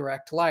of that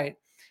direct light,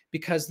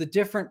 because the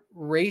different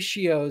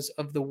ratios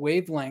of the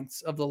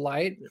wavelengths of the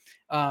light,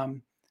 Yeah.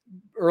 um,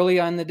 early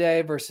on in the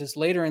day versus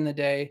later in the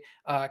day,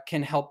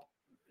 can help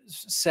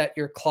set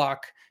your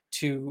clock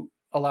to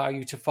allow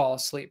you to fall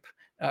asleep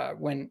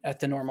when at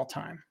the normal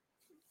time.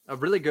 A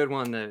really good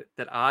one that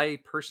I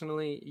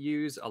personally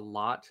use a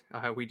lot,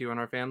 we do in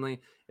our family,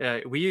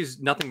 we use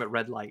nothing but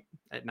red light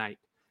at night.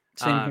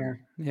 Same Um,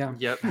 here. Yeah.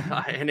 yep,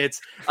 and it's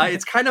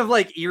kind of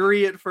like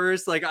eerie at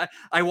first. Like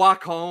I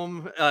walk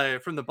home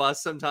from the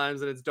bus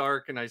sometimes, and it's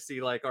dark, and I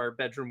see like our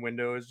bedroom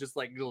window is just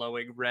like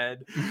glowing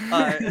red.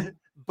 Uh,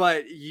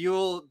 but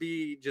you'll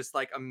be just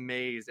like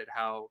amazed at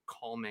how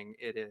calming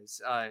it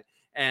is.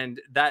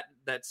 And that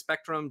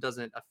spectrum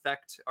doesn't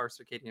affect our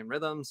circadian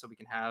rhythm, so we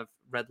can have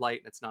red light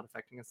and it's not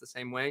affecting us the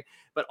same way.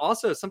 But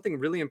also something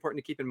really important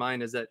to keep in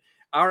mind is that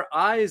our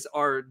eyes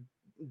are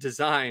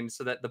designed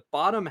so that the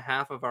bottom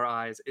half of our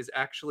eyes is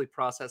actually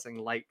processing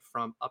light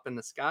from up in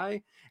the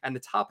sky, and the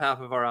top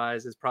half of our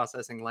eyes is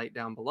processing light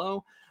down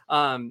below.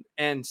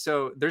 And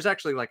so there's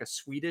actually like a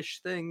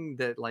Swedish thing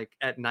that like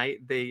at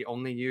night they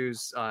only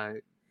use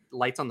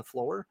lights on the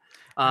floor.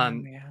 Oh,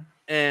 um, yeah.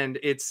 and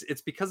it's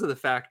because of the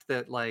fact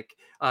that like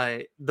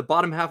the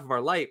bottom half of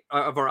our light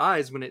of our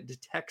eyes, when it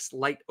detects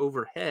light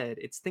overhead,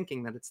 it's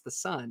thinking that it's the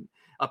sun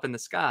up in the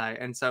sky,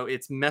 and so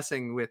it's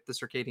messing with the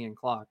circadian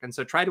clock. And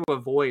so try to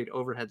avoid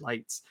overhead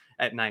lights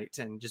at night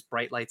and just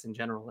bright lights in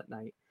general at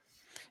night.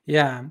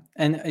 Yeah,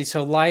 and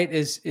so light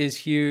is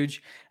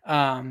huge.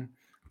 Um,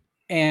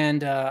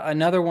 and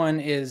another one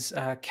is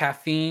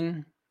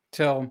caffeine.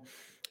 So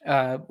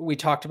we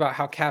talked about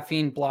how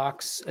caffeine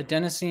blocks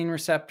adenosine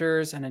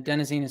receptors, and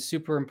adenosine is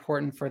super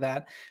important for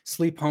that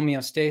sleep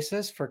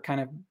homeostasis, for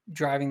kind of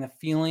driving the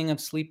feeling of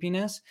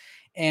sleepiness.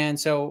 And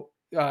so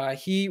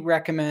Huberman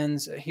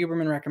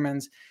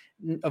recommends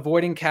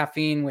avoiding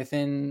caffeine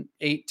within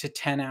 8 to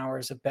 10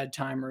 hours of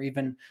bedtime, or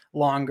even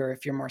longer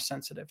if you're more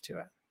sensitive to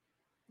it.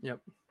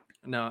 Yep.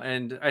 No,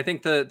 and I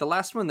think the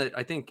last one that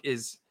I think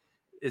is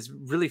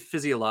really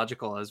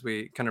physiological as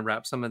we kind of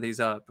wrap some of these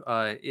up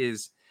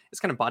is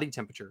kind of body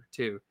temperature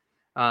too.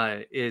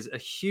 Is a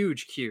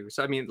huge cue.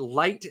 So I mean,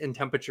 light and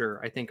temperature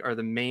I think are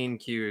the main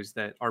cues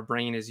that our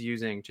brain is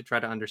using to try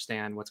to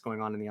understand what's going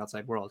on in the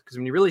outside world. Because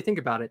when you really think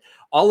about it,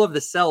 all of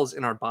the cells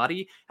in our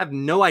body have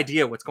no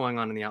idea what's going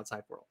on in the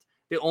outside world.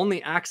 The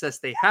only access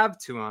they have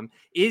to them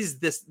is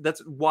this.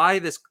 That's why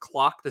this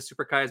clock, the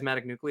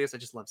suprachiasmatic nucleus, I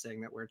just love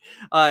saying that word,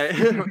 uh,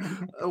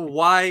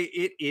 why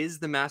it is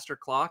the master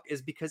clock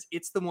is because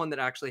it's the one that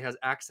actually has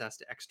access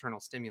to external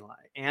stimuli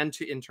and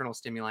to internal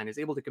stimuli, and is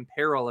able to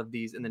compare all of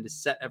these and then to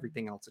set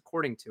everything else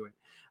according to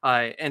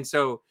it. And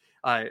so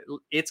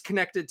it's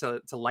connected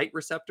to light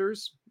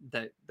receptors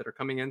that are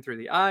coming in through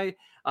the eye,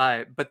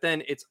 but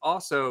then it's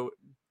also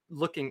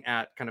looking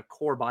at kind of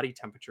core body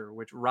temperature,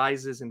 which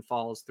rises and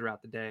falls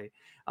throughout the day.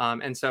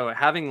 And so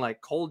having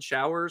like cold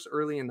showers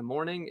early in the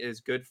morning is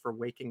good for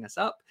waking us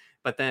up.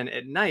 But then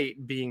at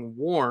night, being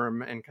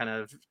warm and kind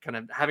of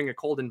having a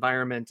cold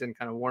environment and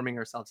kind of warming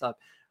ourselves up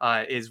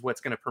is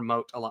what's going to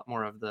promote a lot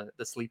more of the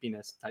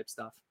sleepiness type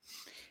stuff.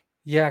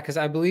 Yeah, because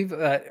I believe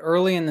that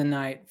early in the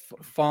night,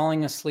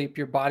 falling asleep,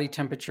 your body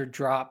temperature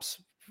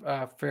drops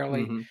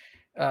fairly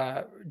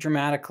Hmm.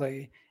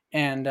 dramatically.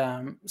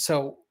 And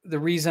so the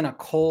reason a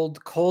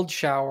cold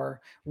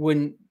shower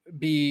wouldn't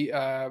be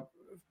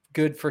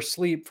good for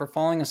sleep, for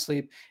falling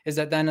asleep, is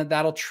that then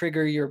that'll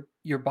trigger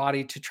your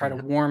body to try to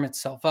Yep. warm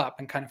itself up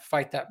and kind of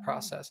fight that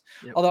process.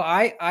 Yep. Although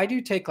I do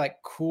take like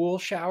cool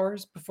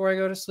showers before I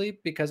go to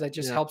sleep, because it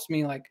just Yep. helps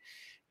me like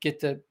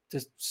get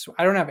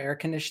I don't have air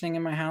conditioning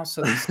in my house,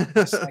 so it's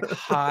just like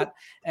hot,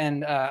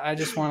 and I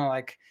just want to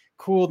like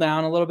cool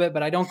down a little bit,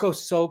 but I don't go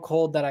so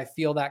cold that I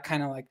feel that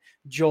kind of like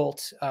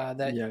jolt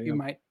that Yeah. you Yeah.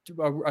 might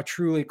a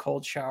truly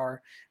cold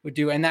shower would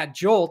do. And that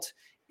jolt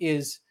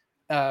is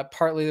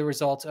partly the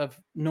result of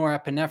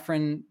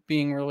norepinephrine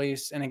being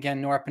released. And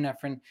again,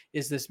 norepinephrine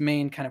is this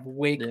main kind of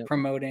wake Yep.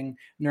 promoting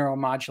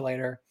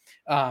neuromodulator.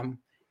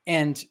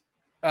 And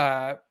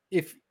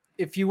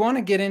if you want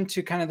to get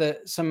into kind of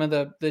some of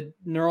the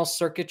neural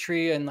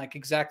circuitry and like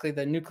exactly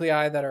the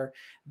nuclei that are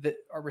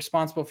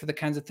responsible for the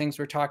kinds of things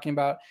we're talking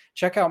about,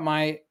 check out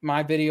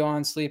my video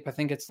on sleep. I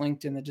think it's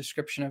linked in the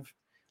description of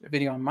the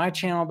video on my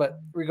channel. But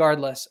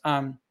regardless,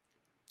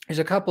 there's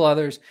a couple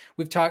others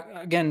we've talked,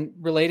 again,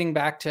 relating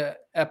back to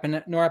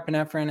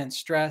norepinephrine and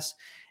stress,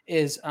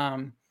 is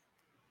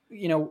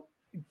you know,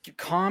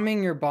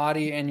 calming your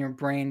body and your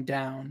brain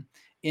down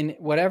in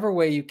whatever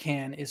way you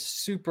can is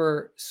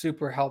super,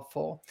 super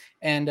helpful.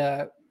 And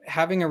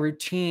having a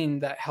routine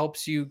that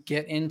helps you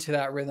get into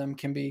that rhythm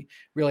can be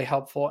really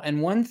helpful.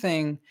 And one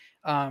thing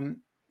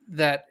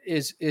that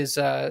is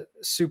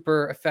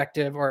super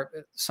effective, or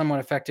somewhat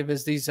effective,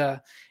 is these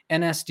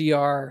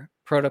NSDR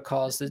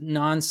protocols, the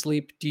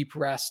non-sleep deep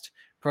rest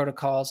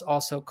protocols,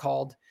 also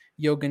called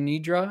yoga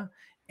nidra.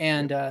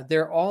 And Yep.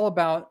 they're all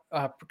about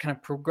kind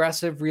of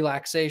progressive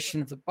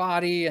relaxation of the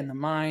body and the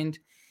mind.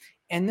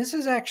 And this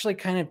is actually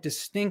kind of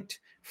distinct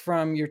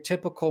from your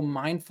typical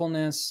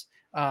mindfulness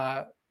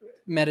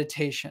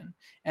meditation.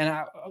 And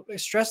I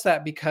stress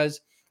that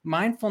because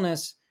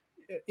mindfulness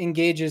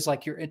engages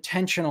like your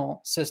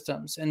attentional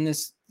systems, and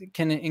this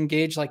can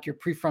engage like your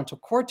prefrontal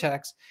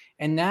cortex,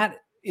 and that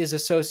is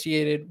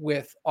associated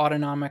with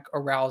autonomic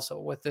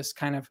arousal, with this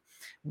kind of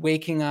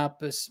waking up,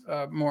 this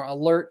more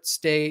alert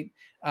state.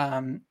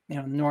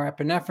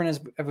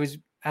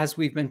 Norepinephrine, as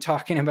we've been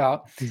talking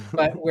about.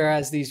 But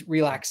whereas these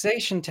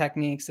relaxation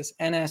techniques, this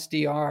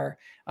NSDR,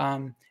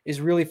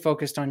 is really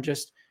focused on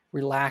just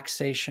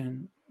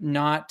relaxation,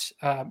 not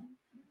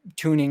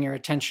tuning your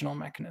attentional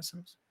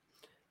mechanisms.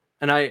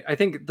 And I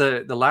think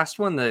the last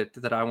one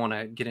that I want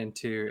to get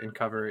into and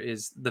cover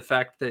is the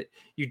fact that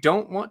you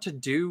don't want to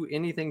do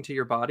anything to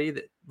your body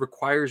that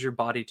requires your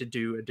body to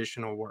do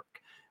additional work.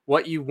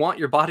 What you want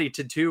your body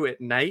to do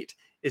at night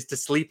is to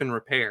sleep and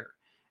repair.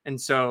 And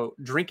so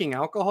drinking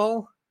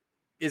alcohol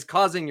is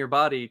causing your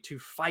body to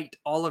fight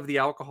all of the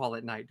alcohol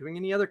at night. Doing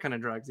any other kind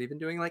of drugs, even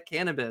doing like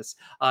cannabis,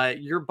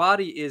 your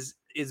body is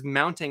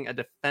mounting a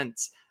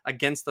defense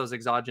against those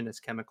exogenous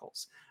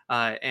chemicals,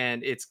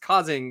 and it's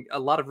causing a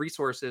lot of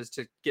resources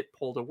to get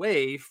pulled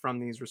away from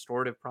these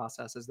restorative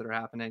processes that are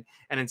happening,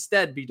 and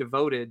instead be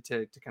devoted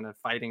to kind of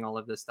fighting all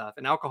of this stuff.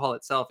 And alcohol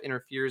itself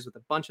interferes with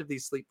a bunch of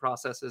these sleep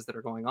processes that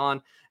are going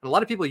on, and a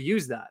lot of people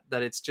use that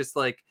it's just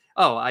like,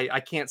 oh, I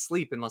can't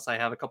sleep unless I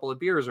have a couple of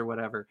beers or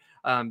whatever.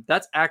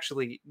 That's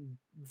actually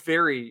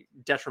very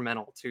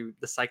detrimental to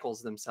the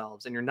cycles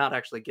themselves, and you're not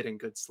actually getting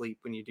good sleep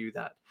when you do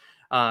that.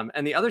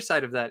 And the other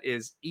side of that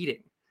is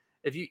eating.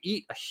 If you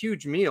eat a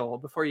huge meal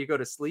before you go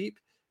to sleep,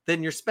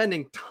 then you're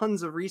spending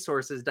tons of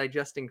resources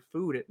digesting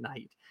food at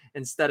night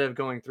instead of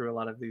going through a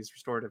lot of these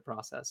restorative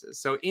processes.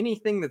 So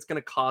anything that's going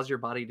to cause your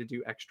body to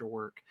do extra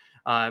work.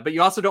 But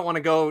you also don't want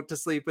to go to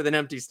sleep with an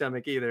empty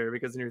stomach either,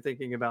 because then you're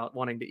thinking about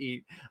wanting to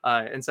eat.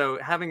 And so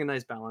having a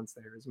nice balance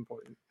there is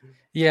important.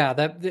 Yeah,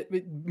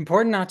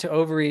 important not to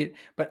overeat.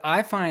 But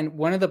I find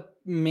one of the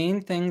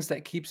main things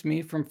that keeps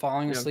me from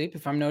falling Yeah. asleep,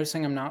 if I'm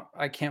noticing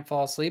I can't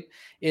fall asleep,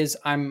 is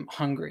I'm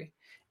hungry.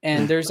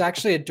 And there's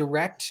actually a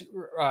direct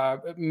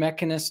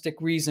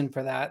mechanistic reason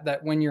for that.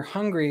 That when you're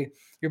hungry,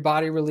 your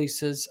body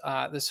releases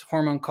this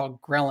hormone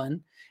called ghrelin,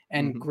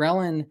 and Mm-hmm.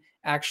 ghrelin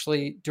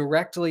actually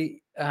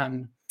directly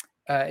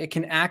it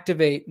can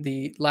activate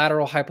the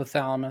lateral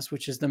hypothalamus,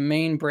 which is the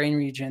main brain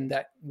region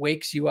that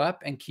wakes you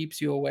up and keeps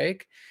you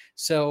awake.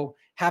 So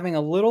having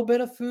a little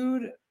bit of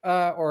food,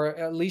 or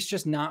at least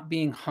just not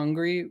being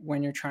hungry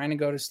when you're trying to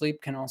go to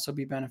sleep, can also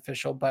be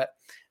beneficial. But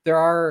there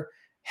are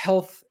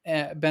health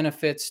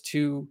benefits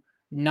to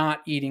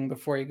not eating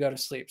before you go to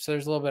sleep. So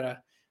there's a little bit of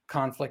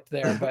conflict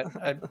there, but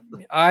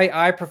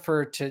I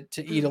prefer to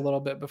eat a little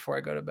bit before I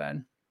go to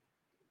bed.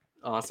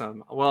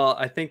 Awesome. Well,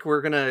 I think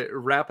we're gonna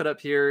wrap it up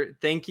here.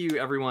 Thank you,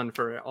 everyone,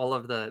 for all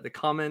of the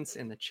comments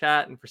in the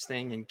chat and for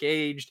staying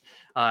engaged,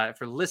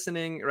 for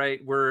listening. Right,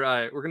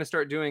 we're gonna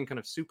start doing kind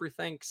of super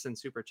thanks and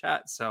super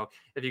chats. So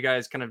if you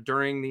guys kind of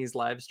during these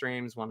live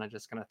streams want to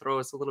just kind of throw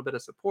us a little bit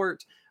of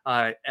support,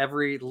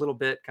 every little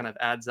bit kind of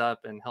adds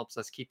up and helps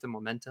us keep the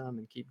momentum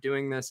and keep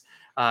doing this.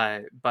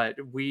 But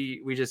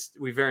we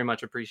very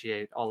much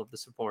appreciate all of the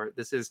support.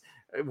 This is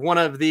one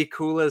of the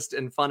coolest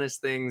and funnest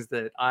things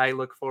that I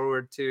look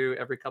forward to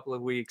every couple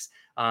of weeks.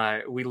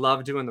 We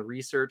love doing the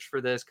research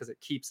for this because it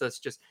keeps us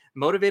just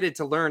motivated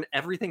to learn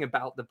everything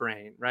about the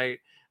brain, right?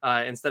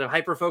 Instead of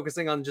hyper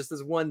focusing on just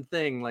this one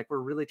thing, like we're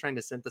really trying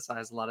to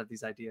synthesize a lot of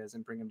these ideas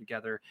and bring them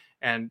together,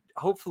 and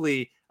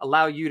hopefully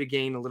allow you to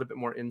gain a little bit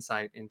more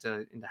insight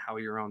into how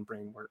your own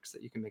brain works,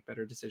 that you can make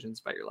better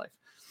decisions about your life.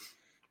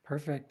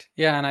 Perfect.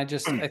 Yeah, and I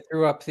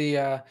threw up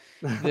the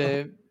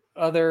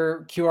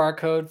other QR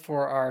code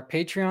for our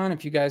Patreon.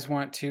 If you guys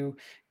want to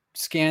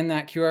scan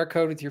that QR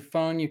code with your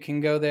phone, you can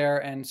go there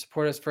and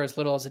support us for as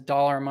little as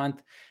 $1 a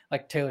month.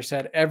 Like Taylor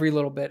said, every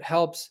little bit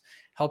helps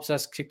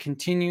us to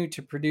continue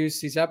to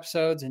produce these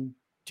episodes and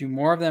do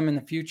more of them in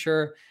the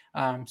future.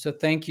 So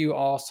thank you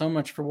all so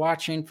much for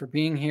watching, for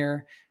being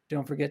here.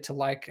 Don't forget to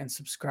like and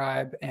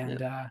subscribe,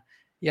 and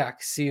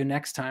see you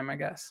next time, I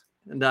guess.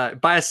 And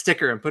buy a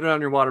sticker and put it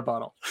on your water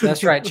bottle.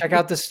 That's right. Check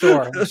out the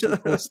store. There's some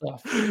cool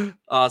stuff.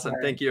 Awesome. All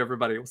right. Thank you,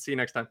 everybody. We'll see you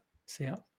next time. See ya.